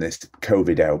on in this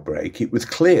COVID outbreak, it was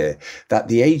clear that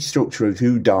the age structure of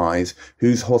who dies,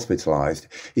 who's hospitalised,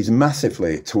 is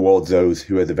massively towards those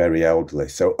who are the very elderly.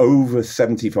 So over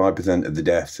 75% of the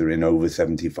deaths are in over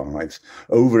 75s,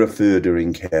 over a third are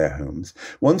in care homes.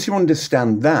 Once you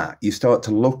understand that, you start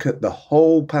to look at the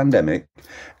whole pandemic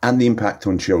and the impact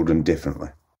on children differently.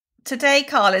 Today,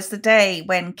 Carl, is the day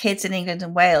when kids in England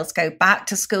and Wales go back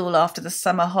to school after the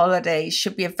summer holidays.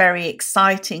 Should be a very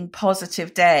exciting,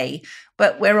 positive day.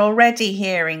 But we're already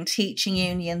hearing teaching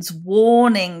unions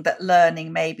warning that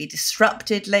learning may be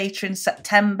disrupted later in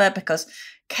September because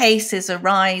cases are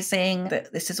rising,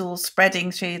 that this is all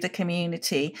spreading through the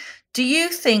community. Do you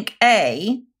think,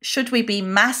 A, should we be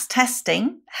mass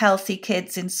testing healthy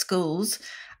kids in schools?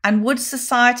 And would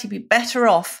society be better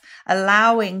off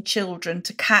allowing children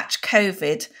to catch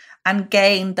COVID and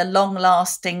gain the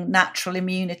long-lasting natural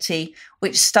immunity,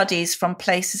 which studies from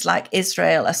places like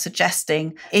Israel are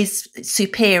suggesting is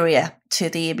superior to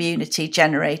the immunity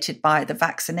generated by the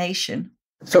vaccination?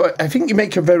 So I think you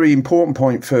make a very important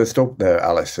point first up there,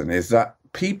 Allison, is that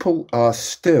people are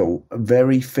still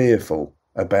very fearful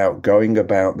about going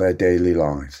about their daily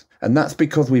lives. And that's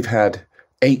because we've had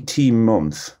 18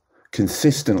 months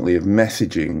consistently of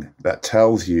messaging that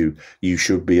tells you you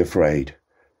should be afraid.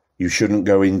 You shouldn't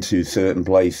go into certain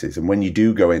places. And when you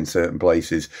do go in certain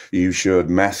places, you should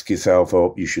mask yourself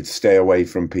up. You should stay away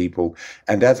from people.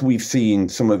 And as we've seen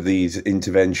some of these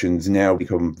interventions now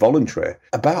become voluntary,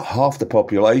 about half the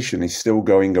population is still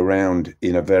going around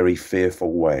in a very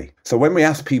fearful way. So when we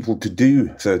ask people to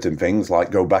do certain things, like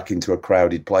go back into a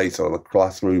crowded place or the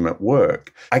classroom at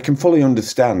work, I can fully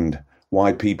understand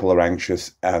why people are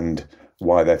anxious and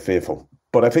why they're fearful.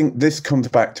 But I think this comes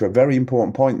back to a very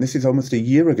important point. This is almost a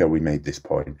year ago we made this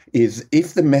point, is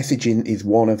if the messaging is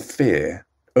one of fear,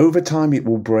 over time it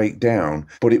will break down,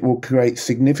 but it will create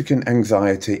significant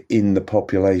anxiety in the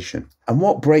population. And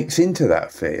what breaks into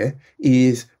that fear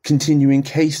is continuing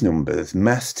case numbers,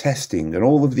 mass testing, and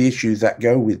all of the issues that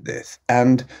go with this.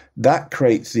 And that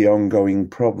creates the ongoing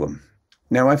problem.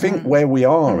 Now, I think where we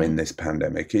are in this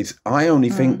pandemic is I only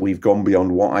think we've gone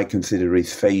beyond what I consider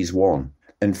is phase one.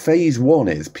 And phase one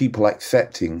is people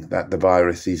accepting that the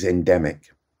virus is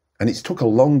endemic. And it's took a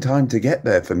long time to get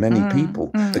there for many people.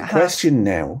 The question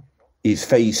now is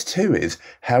phase two is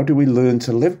how do we learn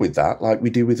to live with that like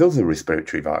we do with other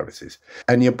respiratory viruses?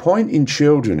 And your point in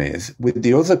children is with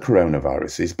the other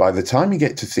coronaviruses, by the time you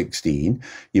get to 16,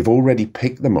 you've already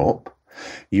picked them up.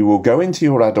 You will go into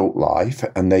your adult life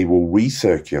and they will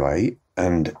recirculate.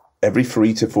 And every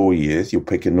 3 to 4 years, you'll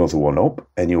pick another one up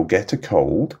and you'll get a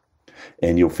cold.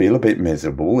 And you'll feel a bit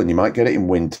miserable, and you might get it in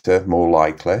winter, more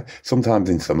likely, sometimes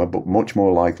in summer, but much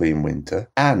more likely in winter.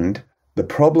 And the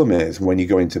problem is when you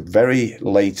go into very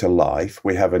later life,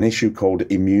 we have an issue called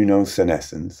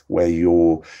immunosenescence, where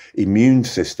your immune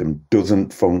system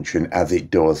doesn't function as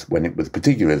it does when it was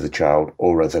particularly as a child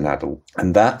or as an adult.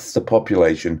 And that's the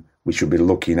population we should be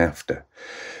looking after.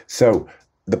 So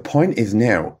the point is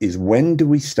now is when do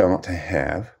we start to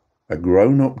have a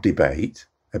grown-up debate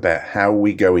about how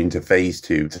we go into phase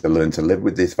two to learn to live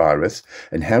with this virus,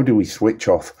 and how do we switch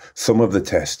off some of the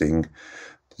testing,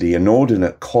 the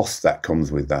inordinate cost that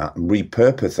comes with that, and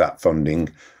repurpose that funding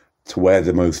to where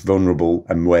the most vulnerable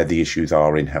and where the issues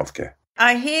are in healthcare.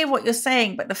 I hear what you're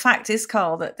saying, but the fact is,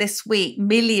 Carl, that this week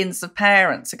millions of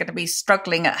parents are going to be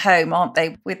struggling at home, aren't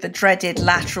they, with the dreaded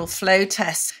lateral flow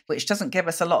test, which doesn't give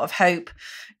us a lot of hope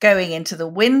going into the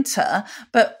winter.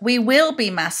 But we will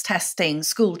be mass testing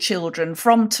school children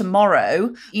from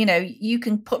tomorrow. You know, you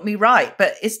can put me right,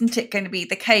 but isn't it going to be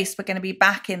the case we're going to be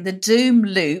back in the doom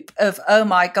loop of, oh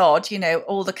my God, you know,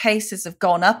 all the cases have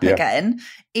gone up again,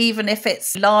 even if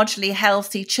it's largely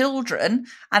healthy children?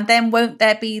 And then won't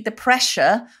there be the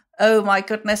pressure, oh my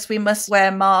goodness, we must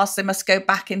wear masks, they must go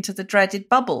back into the dreaded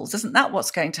bubbles? Isn't that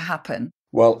what's going to happen?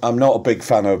 Well, I'm not a big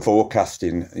fan of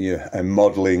forecasting and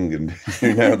modelling and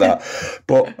you know that,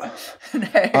 but No.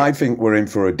 I think we're in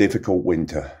for a difficult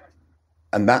winter.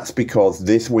 And that's because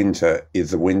this winter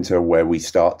is the winter where we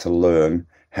start to learn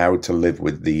how to live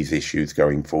with these issues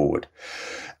going forward.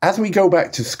 As we go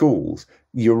back to schools,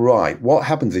 you're right. What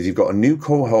happens is you've got a new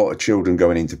cohort of children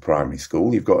going into primary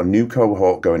school. You've got a new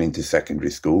cohort going into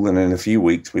secondary school. And in a few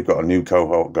weeks, we've got a new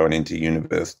cohort going into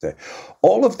university.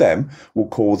 All of them will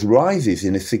cause rises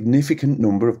in a significant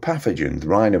number of pathogens: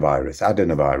 rhinovirus,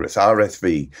 adenovirus,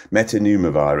 RSV,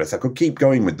 metapneumovirus. I could keep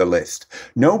going with the list.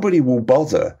 Nobody will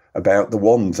bother about the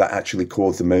ones that actually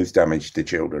cause the most damage to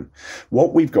children.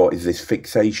 What we've got is this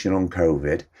fixation on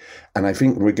COVID. And I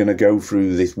think we're going to go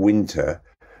through this winter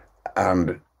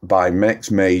and by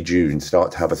next May, June,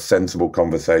 start to have a sensible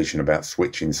conversation about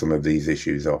switching some of these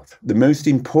issues off. The most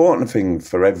important thing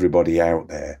for everybody out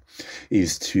there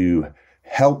is to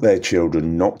help their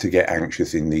children not to get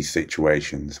anxious in these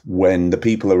situations when the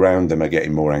people around them are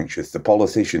getting more anxious, the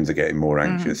politicians are getting more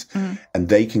anxious, and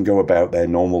they can go about their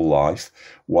normal life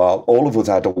while all of us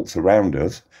adults around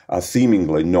us are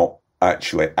seemingly not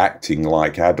actually acting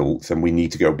like adults, and we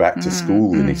need to go back to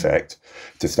school in effect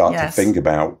to start to think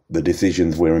about the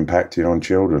decisions we're impacting on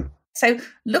children. So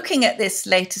looking at this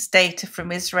latest data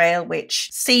from Israel, which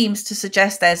seems to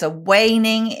suggest there's a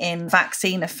waning in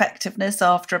vaccine effectiveness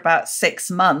after about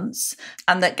 6 months,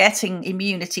 and that getting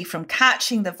immunity from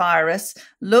catching the virus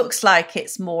looks like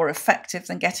it's more effective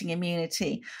than getting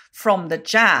immunity from the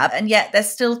jab. And yet there's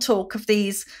still talk of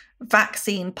these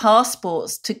vaccine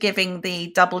passports to giving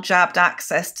the double jabbed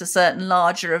access to certain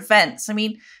larger events. I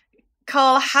mean,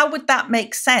 Carl, how would that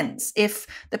make sense if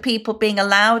the people being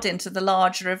allowed into the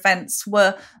larger events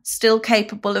were still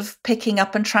capable of picking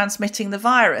up and transmitting the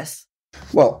virus?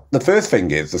 Well, the first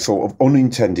thing is the sort of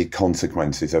unintended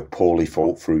consequences of poorly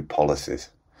thought through policies.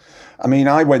 I mean,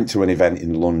 I went to an event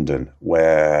in London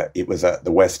where it was at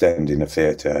the West End in a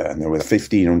theatre and there were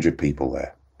 1,500 people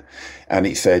there. And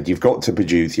it said, you've got to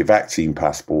produce your vaccine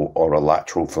passport or a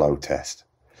lateral flow test.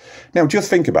 Now, just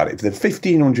think about it. If there are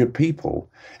 1,500 people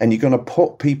and you're going to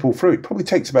put people through, it probably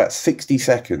takes about 60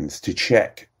 seconds to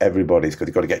check everybody's, because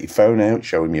you've got to get your phone out,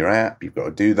 show them your app, you've got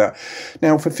to do that.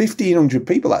 Now, for 1,500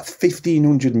 people, that's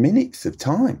 1,500 minutes of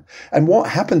time. And what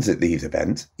happens at these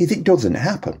events is it doesn't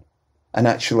happen. And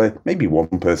actually, maybe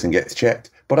one person gets checked,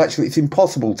 but actually it's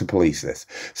impossible to police this.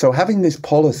 So having this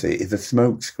policy is a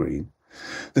smokescreen.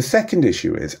 The second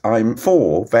issue is I'm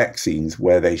for vaccines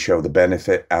where they show the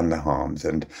benefit and the harms.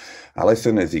 And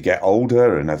Allison, as you get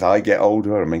older and as I get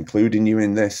older, I'm including you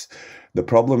in this, the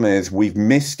problem is we've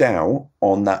missed out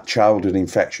on that childhood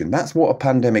infection. That's what a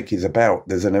pandemic is about.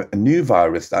 There's a new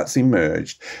virus that's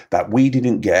emerged that we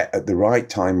didn't get at the right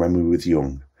time when we was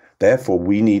young. Therefore,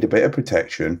 we need a bit of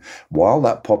protection while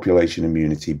that population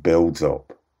immunity builds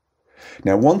up.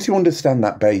 Now, once you understand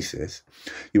that basis,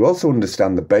 you also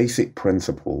understand the basic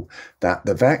principle that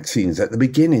the vaccines at the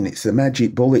beginning, it's the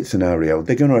magic bullet scenario.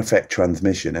 They're going to affect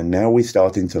transmission. And now we're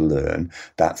starting to learn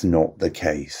that's not the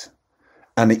case.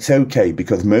 And it's okay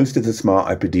because most of the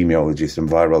smart epidemiologists and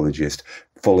virologists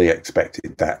fully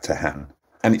expected that to happen.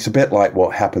 And it's a bit like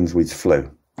what happens with flu.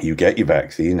 You get your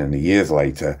vaccine and years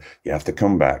later, you have to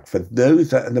come back for those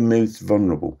that are the most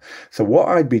vulnerable. So what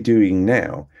I'd be doing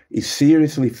now is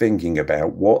seriously thinking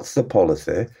about what's the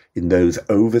policy in those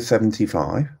over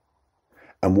 75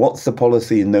 and what's the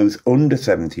policy in those under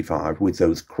 75 with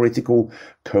those critical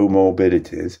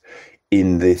comorbidities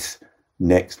in this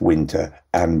next winter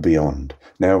and beyond.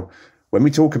 Now, when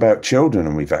we talk about children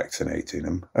and we're vaccinating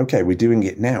them, okay, we're doing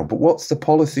it now, but what's the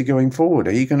policy going forward?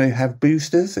 Are you going to have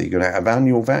boosters? Are you going to have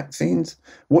annual vaccines?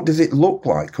 What does it look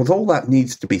like? Because all that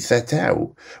needs to be set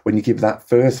out when you give that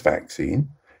first vaccine.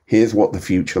 Here's what the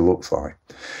future looks like.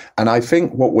 And I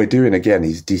think what we're doing again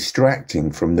is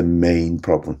distracting from the main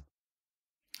problem.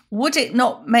 Would it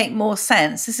not make more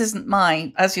sense? This isn't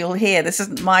mine, as you'll hear, this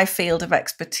isn't my field of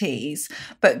expertise,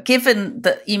 but given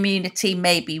that immunity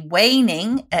may be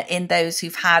waning in those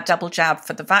who've had double jab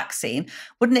for the vaccine,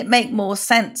 wouldn't it make more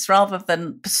sense rather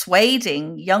than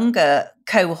persuading younger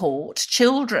cohort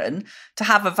children to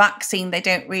have a vaccine they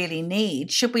don't really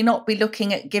need? Should we not be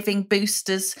looking at giving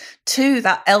boosters to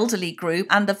that elderly group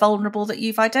and the vulnerable that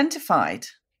you've identified?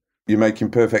 You're making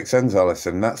perfect sense,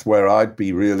 Allison. That's where I'd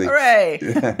be really,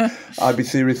 I'd be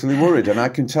seriously worried. And I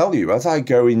can tell you, as I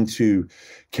go into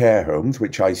care homes,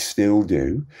 which I still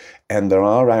do, and there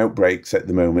are outbreaks at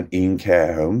the moment in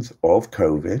care homes of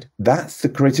COVID, that's the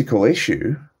critical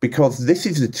issue, because this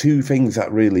is the two things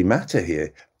that really matter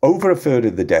here. Over a third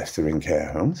of the deaths are in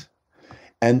care homes.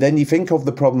 And then you think of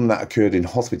the problem that occurred in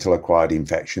hospital-acquired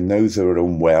infection, those who are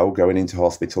unwell going into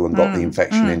hospital and got the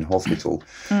infection in hospital.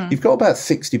 You've got about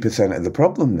 60% of the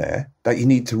problem there that you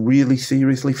need to really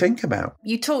seriously think about.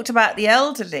 You talked about the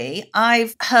elderly.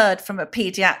 I've heard from a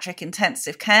paediatric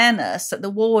intensive care nurse that the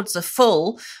wards are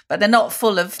full, but they're not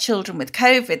full of children with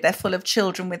COVID. They're full of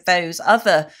children with those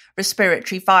other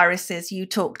respiratory viruses you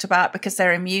talked about because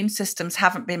their immune systems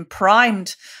haven't been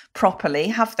primed properly,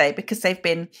 have they? Because they've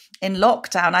been in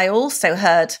lockdown. I also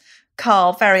heard,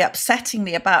 Carl, very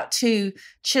upsettingly about 2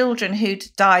 children who'd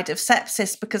died of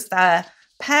sepsis because their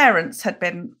parents had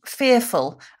been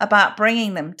fearful about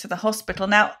bringing them to the hospital.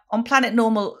 Now, on Planet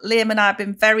Normal, Liam and I have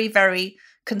been very, very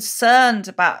concerned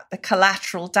about the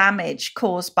collateral damage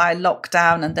caused by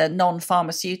lockdown and the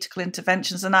non-pharmaceutical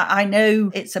interventions. And I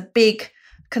know it's a big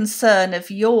concern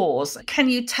of yours. Can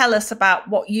you tell us about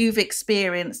what you've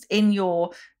experienced in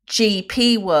your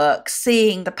GP work,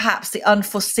 seeing perhaps the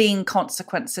unforeseen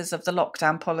consequences of the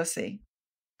lockdown policy?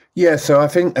 Yeah, so I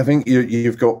think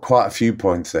you've got quite a few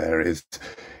points there. Is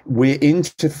we're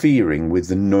interfering with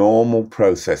the normal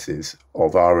processes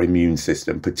of our immune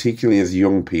system, particularly as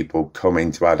young people come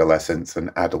into adolescence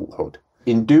and adulthood.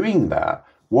 In doing that,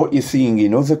 what you're seeing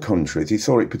in other countries, you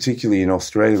saw it particularly in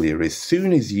Australia, is as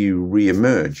soon as you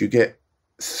re-emerge, you get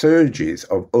surges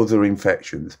of other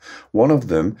infections. One of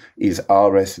them is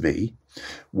RSV,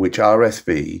 which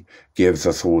RSV gives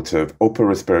a sort of upper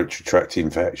respiratory tract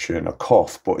infection, a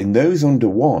cough, but in those under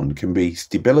 1 can be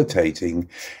debilitating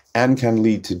and can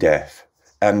lead to death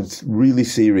and really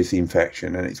serious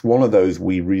infection. And it's one of those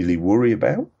we really worry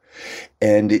about.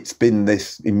 And it's been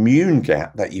this immune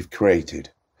gap that you've created.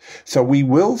 So we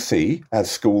will see, as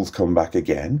schools come back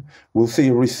again, we'll see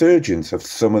a resurgence of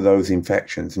some of those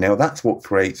infections. Now, that's what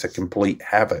creates a complete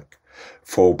havoc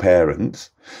for parents,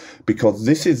 because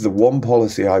this is the one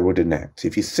policy I would enact.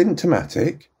 If you're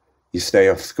symptomatic, you stay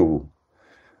off school.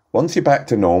 Once you're back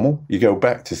to normal, you go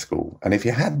back to school. And if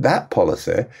you had that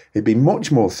policy, it'd be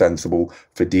much more sensible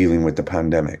for dealing with the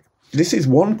pandemic. This is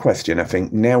one question I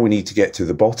think now we need to get to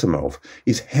the bottom of,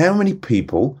 is how many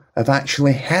people have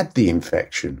actually had the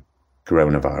infection,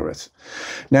 coronavirus.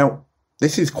 Now,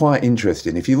 this is quite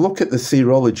interesting. If you look at the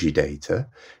serology data,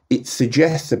 it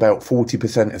suggests about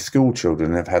 40% of school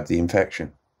children have had the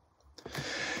infection.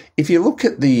 If you look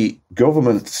at the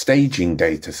government staging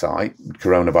data site,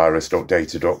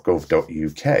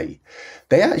 coronavirus.data.gov.uk,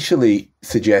 they actually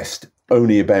suggest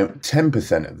only about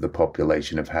 10% of the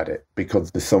population have had it,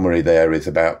 because the summary there is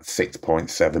about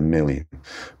 6.7 million.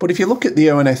 But if you look at the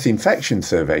ONS infection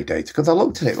survey data, because I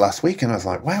looked at it last week and I was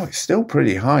like, wow, it's still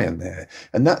pretty high in there.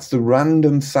 And that's the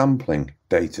random sampling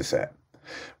data set,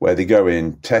 where they go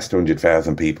in, test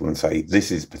 100,000 people and say,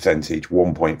 this is percentage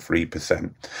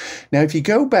 1.3%. Now, if you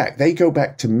go back, they go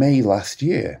back to May last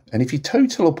year. And if you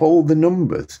total up all the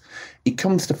numbers, it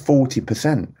comes to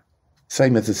 40%.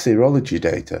 Same as the serology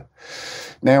data.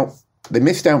 Now, they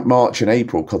missed out March and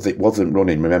April because it wasn't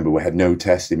running. Remember, we had no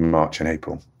tests in March and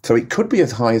April. So it could be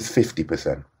as high as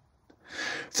 50%.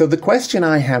 So the question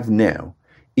I have now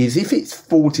is, if it's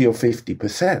 40 or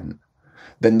 50%,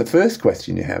 then the first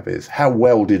question you have is, how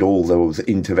well did all those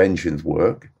interventions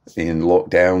work in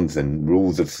lockdowns and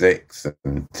rules of six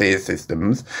and tier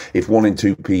systems if 1 in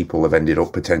 2 people have ended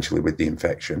up potentially with the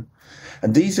infection?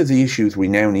 And these are the issues we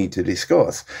now need to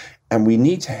discuss. And we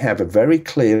need to have a very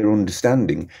clear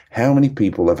understanding how many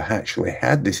people have actually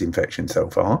had this infection so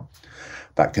far.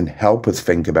 That can help us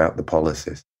think about the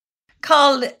policies.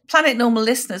 Carl, Planet Normal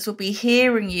listeners will be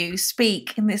hearing you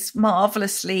speak in this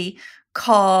marvellously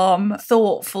calm,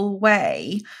 thoughtful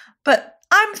way. But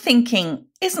I'm thinking,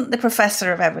 isn't the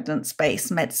professor of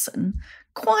evidence-based medicine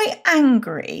quite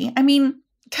angry? I mean,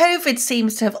 COVID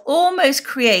seems to have almost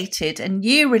created a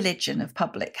new religion of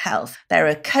public health. There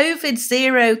are COVID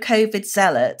zero COVID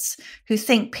zealots who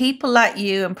think people like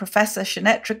you and Professor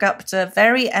Sunetra Gupta,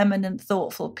 very eminent,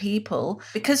 thoughtful people,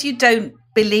 because you don't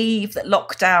believe that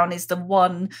lockdown is the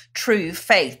one true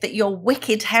faith, that you're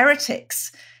wicked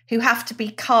heretics who have to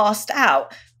be cast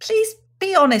out. Please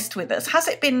be honest with us. Has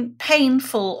it been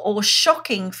painful or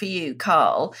shocking for you,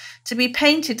 Carl, to be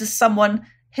painted as someone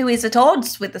who is at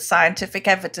odds with the scientific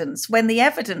evidence when the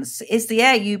evidence is the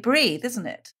air you breathe, isn't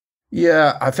it?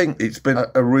 Yeah, I think it's been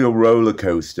a real roller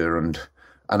coaster. And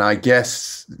I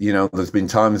guess, there's been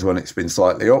times when it's been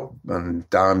slightly up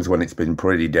and times when it's been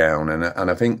pretty down.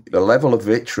 And I think the level of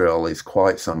vitriol is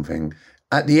quite something.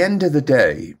 At the end of the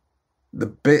day, the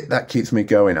bit that keeps me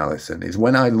going, Allison, is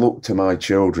when I look to my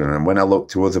children and when I look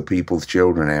to other people's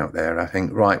children out there, I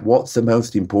think, right, what's the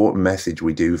most important message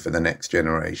we do for the next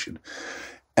generation?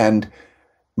 And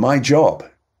my job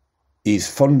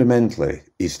is fundamentally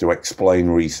to explain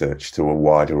research to a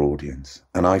wider audience.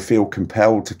 And I feel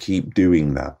compelled to keep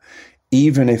doing that,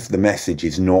 even if the message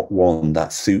is not one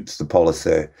that suits the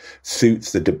policy,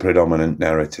 suits the predominant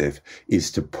narrative, is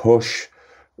to push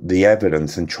the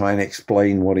evidence and try and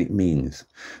explain what it means.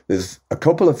 There's a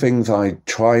couple of things I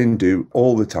try and do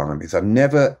all the time is I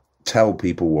never tell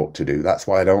people what to do. That's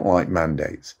why I don't like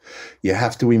mandates. You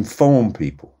have to inform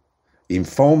people.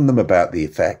 Inform them about the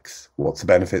effects, what's the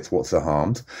benefits, what's the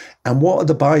harms, and what are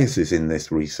the biases in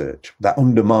this research that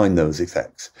undermine those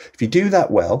effects. If you do that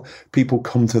well, people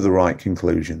come to the right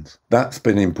conclusions. That's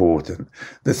been important.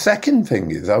 The second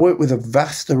thing is I work with a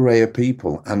vast array of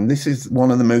people, and this is one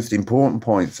of the most important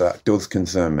points that does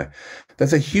concern me.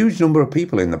 There's a huge number of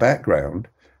people in the background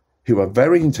who are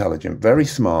very intelligent, very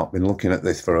smart, been looking at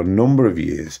this for a number of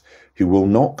years, who will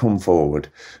not come forward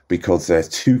because they're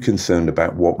too concerned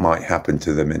about what might happen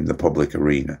to them in the public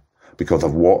arena because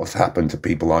of what has happened to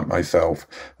people like myself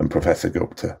and Professor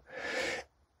Gupta.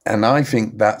 And I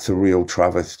think that's a real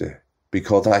travesty,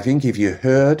 because I think if you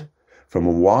heard from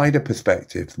a wider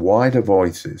perspective, wider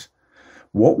voices,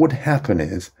 what would happen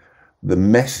is the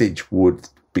message would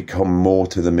become more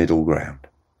to the middle ground.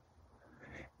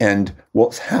 And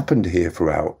what's happened here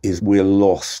throughout is we're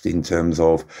lost in terms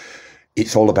of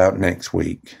it's all about next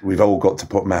week. We've all got to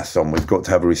put masks on. We've got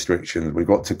to have restrictions. We've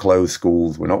got to close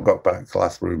schools. We're not got back to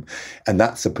classroom. And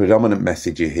that's the predominant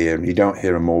message you hear. And you don't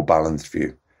hear a more balanced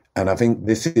view. And I think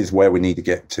this is where we need to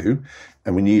get to.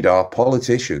 And we need our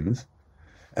politicians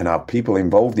and our people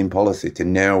involved in policy to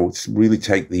now really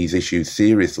take these issues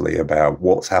seriously about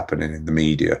what's happening in the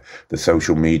media, the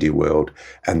social media world,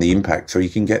 and the impact, so you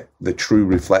can get the true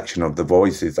reflection of the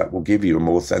voices that will give you a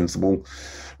more sensible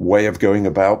way of going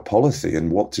about policy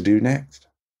and what to do next.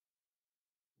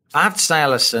 I have to say,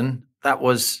 Allison, that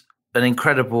was an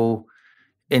incredible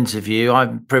interview.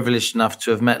 I'm privileged enough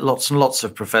to have met lots and lots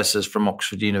of professors from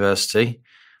Oxford University.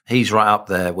 He's right up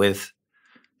there with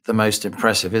the most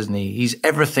impressive, isn't he? He's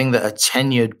everything that a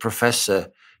tenured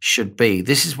professor should be.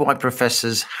 This is why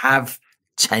professors have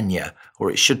tenure, or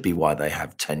it should be why they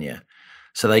have tenure.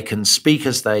 So they can speak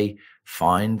as they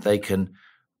find, they can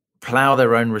plough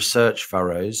their own research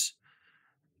furrows,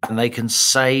 and they can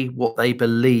say what they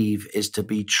believe is to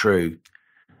be true.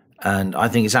 And I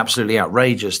think it's absolutely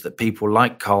outrageous that people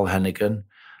like Carl Heneghan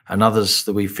and others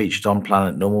that we've featured on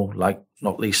Planet Normal, like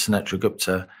not least Sunetra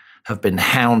Gupta, have been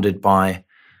hounded by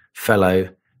fellow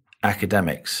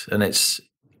academics. And I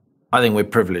think we're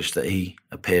privileged that he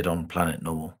appeared on Planet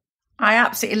Normal. I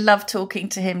absolutely love talking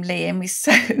to him, Liam. He's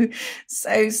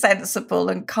so sensible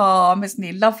and calm, isn't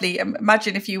he? Lovely.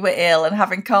 Imagine if you were ill and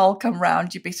having Carl come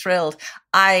round, you'd be thrilled.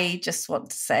 I just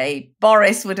want to say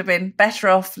Boris would have been better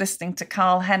off listening to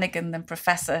Carl Heneghan than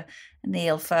Professor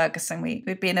Neil Ferguson.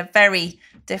 We'd be in a very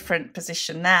different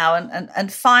position now.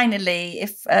 And finally,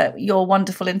 if your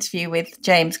wonderful interview with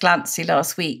James Glancy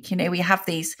last week, we have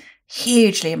these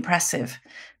hugely impressive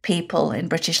people in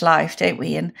British life, don't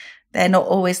we? And they're not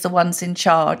always the ones in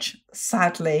charge,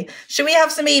 sadly. Should we have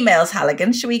some emails,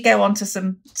 Halligan? Should we go on to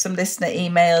some listener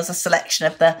emails, a selection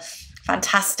of the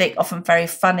fantastic, often very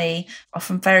funny,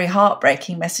 often very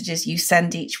heartbreaking messages you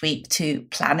send each week to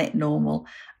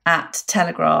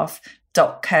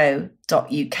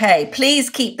planetnormal@telegraph.co.uk. Please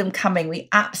keep them coming. We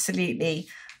absolutely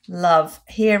love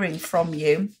hearing from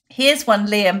you. Here's one,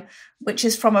 Liam, which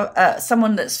is from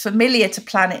someone that's familiar to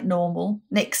Planet Normal,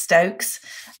 Nick Stokes.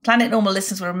 Planet Normal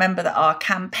listeners will remember that our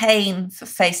campaign for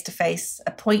face-to-face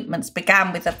appointments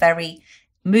began with a very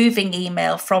moving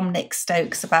email from Nick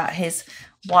Stokes about his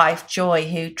wife, Joy,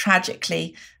 who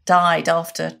tragically died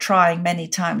after trying many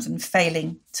times and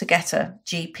failing to get a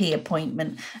GP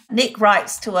appointment. Nick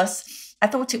writes to us, I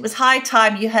thought it was high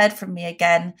time you heard from me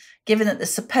again, given that the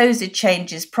supposed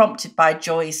changes prompted by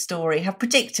Joy's story have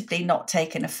predictably not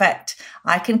taken effect.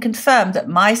 I can confirm that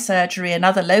my surgery and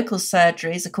other local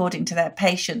surgeries, according to their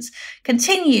patients,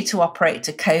 continue to operate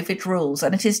to COVID rules,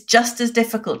 and it is just as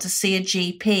difficult to see a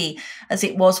GP as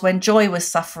it was when Joy was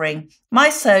suffering. My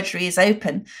surgery is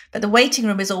open, but the waiting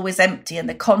room is always empty and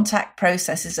the contact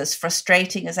process is as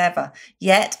frustrating as ever.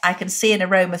 Yet I can see an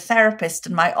aromatherapist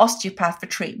and my osteopath for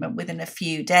treatment within a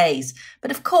few days.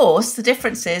 But of course, the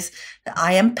difference is that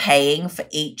I am paying for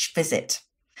each visit.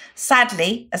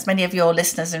 Sadly, as many of your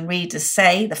listeners and readers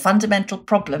say, the fundamental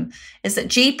problem is that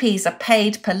GPs are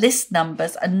paid per list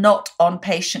numbers and not on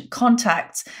patient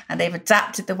contacts, and they've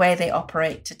adapted the way they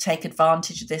operate to take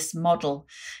advantage of this model.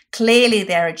 Clearly,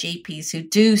 there are GPs who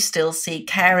do still see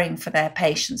caring for their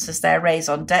patients as their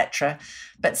raison d'etre,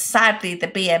 but sadly, the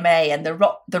BMA and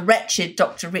the wretched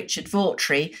Dr. Richard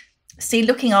Vautry see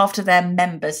looking after their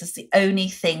members as the only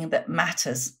thing that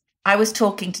matters. I was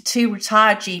talking to 2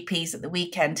 retired GPs at the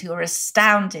weekend who are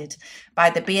astounded by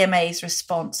the BMA's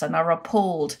response and are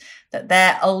appalled that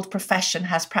their old profession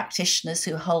has practitioners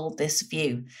who hold this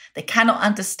view. They cannot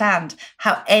understand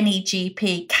how any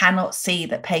GP cannot see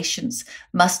that patients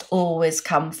must always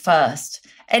come first.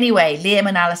 Anyway, Liam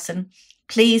and Allison,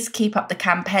 please keep up the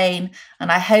campaign,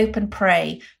 and I hope and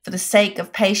pray for the sake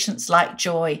of patients like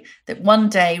Joy that one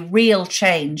day real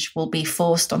change will be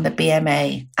forced on the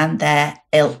BMA and their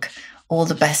ilk. All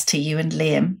the best to you and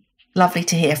Liam. Lovely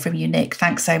to hear from you, Nick.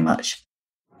 Thanks so much.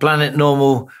 Planet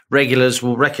Normal regulars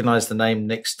will recognise the name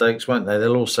Nick Stokes, won't they?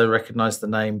 They'll also recognise the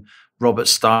name Robert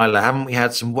Styler. Haven't we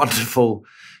had some wonderful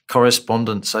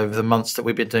correspondence over the months that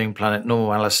we've been doing Planet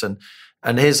Normal, Allison?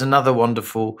 And here's another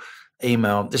wonderful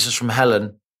email. This is from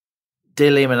Helen.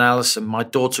 Dear Liam and Allison, my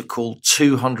daughter called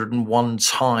 201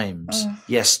 times.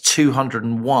 Yes,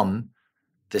 201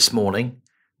 this morning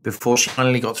before she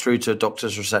finally got through to a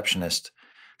doctor's receptionist.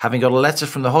 Having got a letter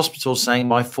from the hospital saying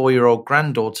my 4-year-old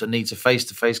granddaughter needs a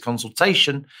face-to-face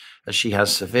consultation as she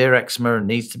has severe eczema and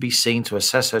needs to be seen to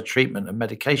assess her treatment and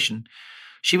medication,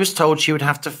 she was told she would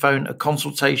have to phone a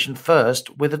consultation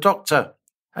first with a doctor.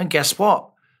 And guess what?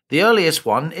 The earliest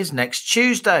one is next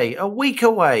Tuesday, a week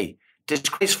away.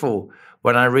 Disgraceful.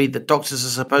 When I read that doctors are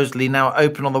supposedly now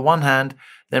open on the one hand,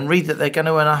 then read that they're going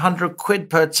to earn £100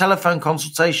 per telephone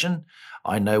consultation,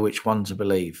 I know which one to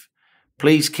believe.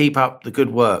 Please keep up the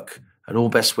good work and all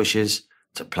best wishes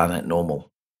to Planet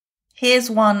Normal. Here's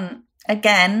one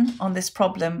again on this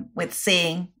problem with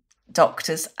seeing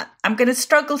doctors. I'm going to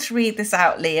struggle to read this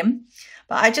out, Liam,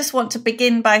 but I just want to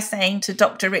begin by saying to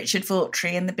Dr. Richard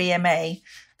Vautry in the BMA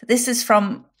that this is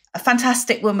from a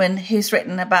fantastic woman who's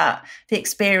written about the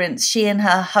experience she and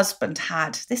her husband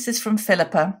had. This is from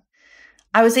Philippa.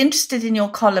 I was interested in your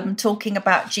column talking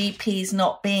about GPs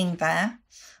not being there.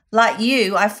 Like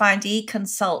you, I find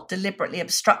e-consult deliberately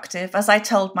obstructive. As I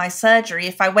told my surgery,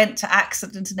 if I went to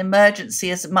accident and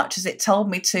emergency as much as it told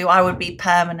me to, I would be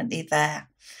permanently there.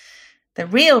 The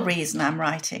real reason I'm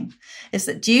writing is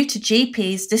that due to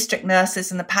GPs, district nurses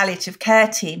and the palliative care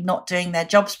team not doing their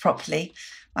jobs properly,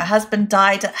 my husband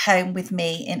died at home with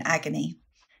me in agony.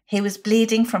 He was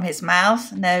bleeding from his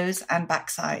mouth, nose and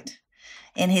backside.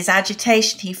 In his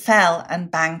agitation, he fell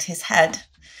and banged his head.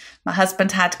 My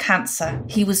husband had cancer.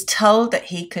 He was told that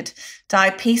he could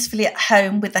die peacefully at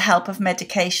home with the help of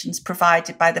medications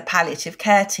provided by the palliative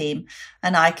care team,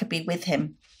 and I could be with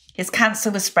him. His cancer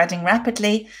was spreading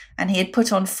rapidly, and he had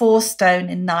put on 4 stone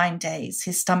in 9 days.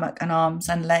 His stomach and arms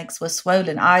and legs were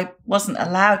swollen. I wasn't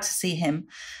allowed to see him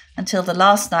until the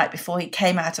last night before he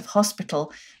came out of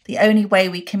hospital. The only way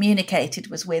we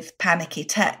communicated was with panicky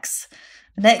texts.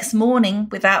 The next morning,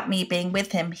 without me being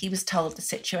with him, he was told the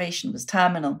situation was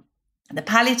terminal. The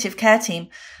palliative care team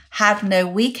had no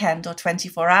weekend or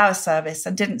 24-hour service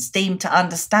and didn't seem to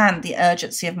understand the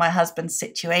urgency of my husband's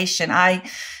situation. I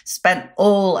spent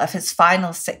all of his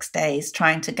final 6 days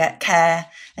trying to get care,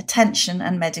 attention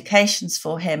and medications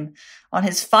for him. On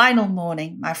his final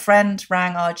morning, my friend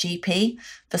rang our GP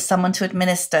for someone to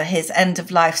administer his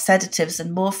end-of-life sedatives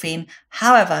and morphine.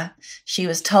 However, she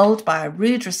was told by a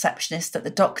rude receptionist that the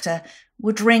doctor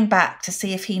would ring back to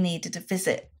see if he needed a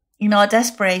visit. In our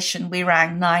desperation, we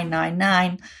rang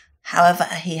 999. However,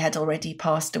 he had already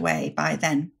passed away by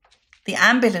then. The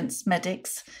ambulance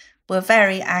medics were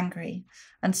very angry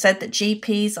and said that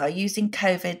GPs are using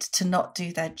COVID to not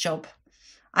do their job.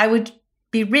 I would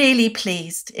be really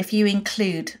pleased if you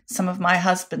include some of my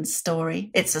husband's story.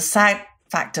 It's a sad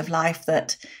fact of life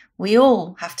that we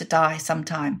all have to die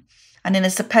sometime. And in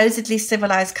a supposedly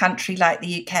civilized country like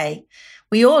the UK,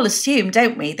 we all assume,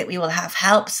 don't we, that we will have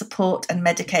help, support and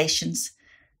medications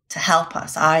to help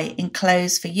us. I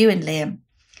enclose for you and Liam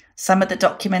some of the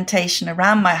documentation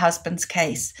around my husband's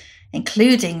case,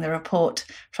 including the report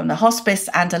from the hospice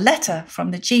and a letter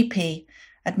from the GP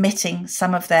admitting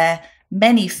some of their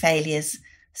many failures,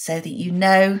 so that you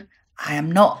know I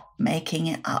am not making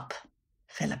it up.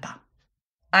 Philippa.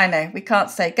 I know, we can't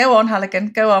say, go on, Halligan,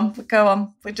 go on.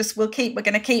 We're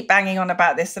going to keep banging on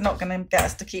about this. They're not going to get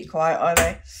us to keep quiet, are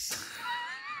they?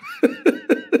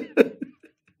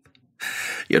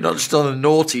 You're not just on a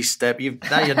naughty step, you're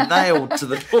nailed to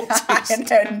the naughty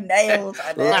step. I know.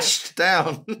 Lashed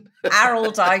down.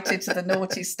 Araldited to the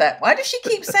naughty step. Why does she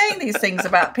keep saying these things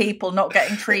about people not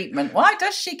getting treatment? Why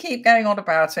does she keep going on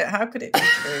about it? How could it be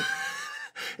true?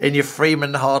 In your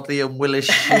Freeman Hardley and Willis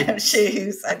shoes.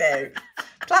 Shoes, I know.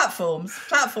 Platforms.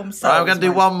 Right, I'm going to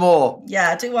do one more.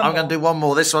 Yeah, do one more. I'm going to do one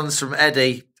more. This one's from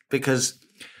Eddie, because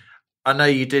I know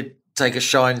you did take a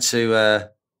shine to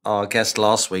our guest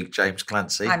last week, James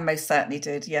Clancy. I most certainly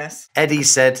did, yes. Eddie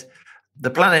said,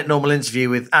 the Planet Normal interview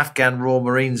with Afghan Royal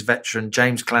Marines veteran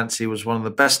James Clancy was one of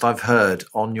the best I've heard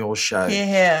on your show.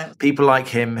 Yeah. People like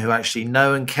him who actually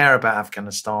know and care about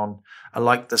Afghanistan are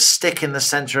like the stick in the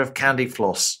centre of candy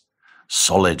floss.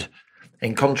 Solid.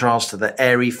 In contrast to the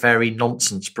airy-fairy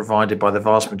nonsense provided by the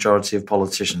vast majority of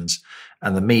politicians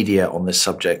and the media on this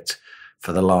subject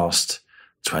for the last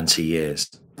 20 years.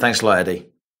 Thanks a lot, Eddie.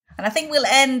 And I think we'll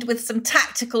end with some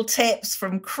tactical tips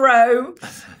from Crow.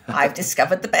 I've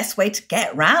discovered the best way to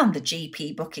get round the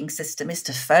GP booking system is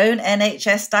to phone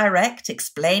NHS Direct,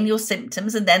 explain your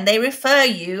symptoms, and then they refer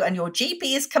you, and your GP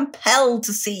is compelled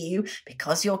to see you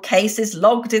because your case is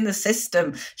logged in the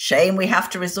system. Shame we have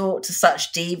to resort to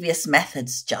such devious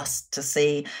methods just to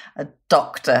see a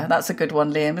doctor. That's a good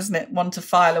one, Liam, isn't it? One to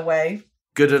file away.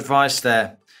 Good advice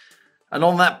there. And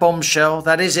on that bombshell,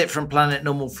 that is it from Planet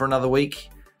Normal for another week.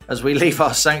 As we leave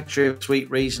our sanctuary of sweet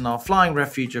reason, our flying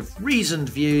refuge of reasoned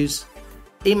views.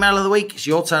 Email of the week. It's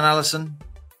your turn, Allison.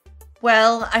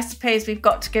 Well, I suppose we've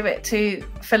got to give it to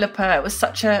Philippa. It was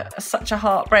such a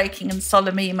heartbreaking and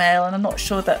solemn email, and I'm not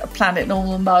sure that a Planet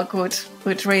Normal mug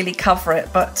would really cover it.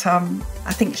 But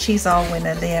I think she's our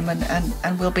winner, Liam,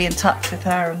 and we'll be in touch with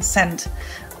her and send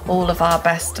all of our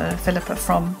best to Philippa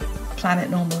from Planet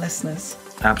Normal listeners.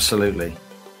 Absolutely.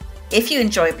 If you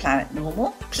enjoy Planet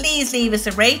Normal, please leave us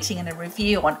a rating and a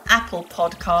review on Apple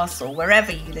Podcasts or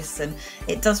wherever you listen.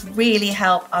 It does really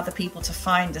help other people to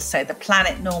find us so the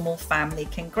Planet Normal family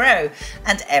can grow.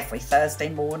 And every Thursday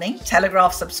morning,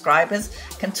 Telegraph subscribers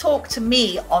can talk to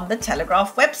me on the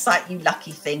Telegraph website, you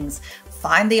lucky things.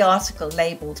 Find the article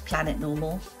labelled Planet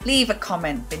Normal, leave a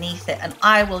comment beneath it, and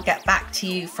I will get back to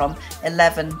you from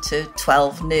 11 to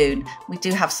 12 noon. We do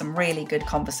have some really good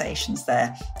conversations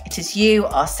there. It is you,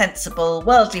 our sensible,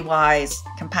 worldly wise,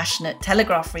 compassionate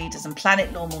Telegraph readers and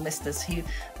Planet Normal listeners who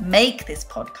make this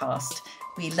podcast.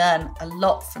 We learn a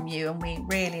lot from you and we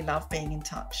really love being in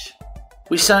touch.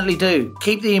 We certainly do.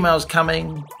 Keep the emails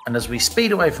coming. And as we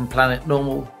speed away from Planet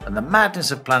Normal and the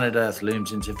madness of planet Earth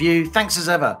looms into view, thanks as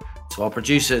ever to our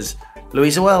producers,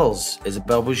 Louisa Wells,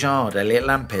 Isabel Boujard, Elliot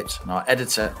Lampitt, and our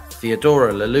editor,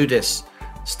 Theodora Laludis.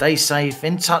 Stay safe,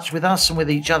 in touch with us and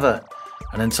with each other.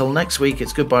 And until next week,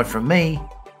 it's goodbye from me.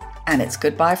 And it's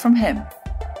goodbye from him.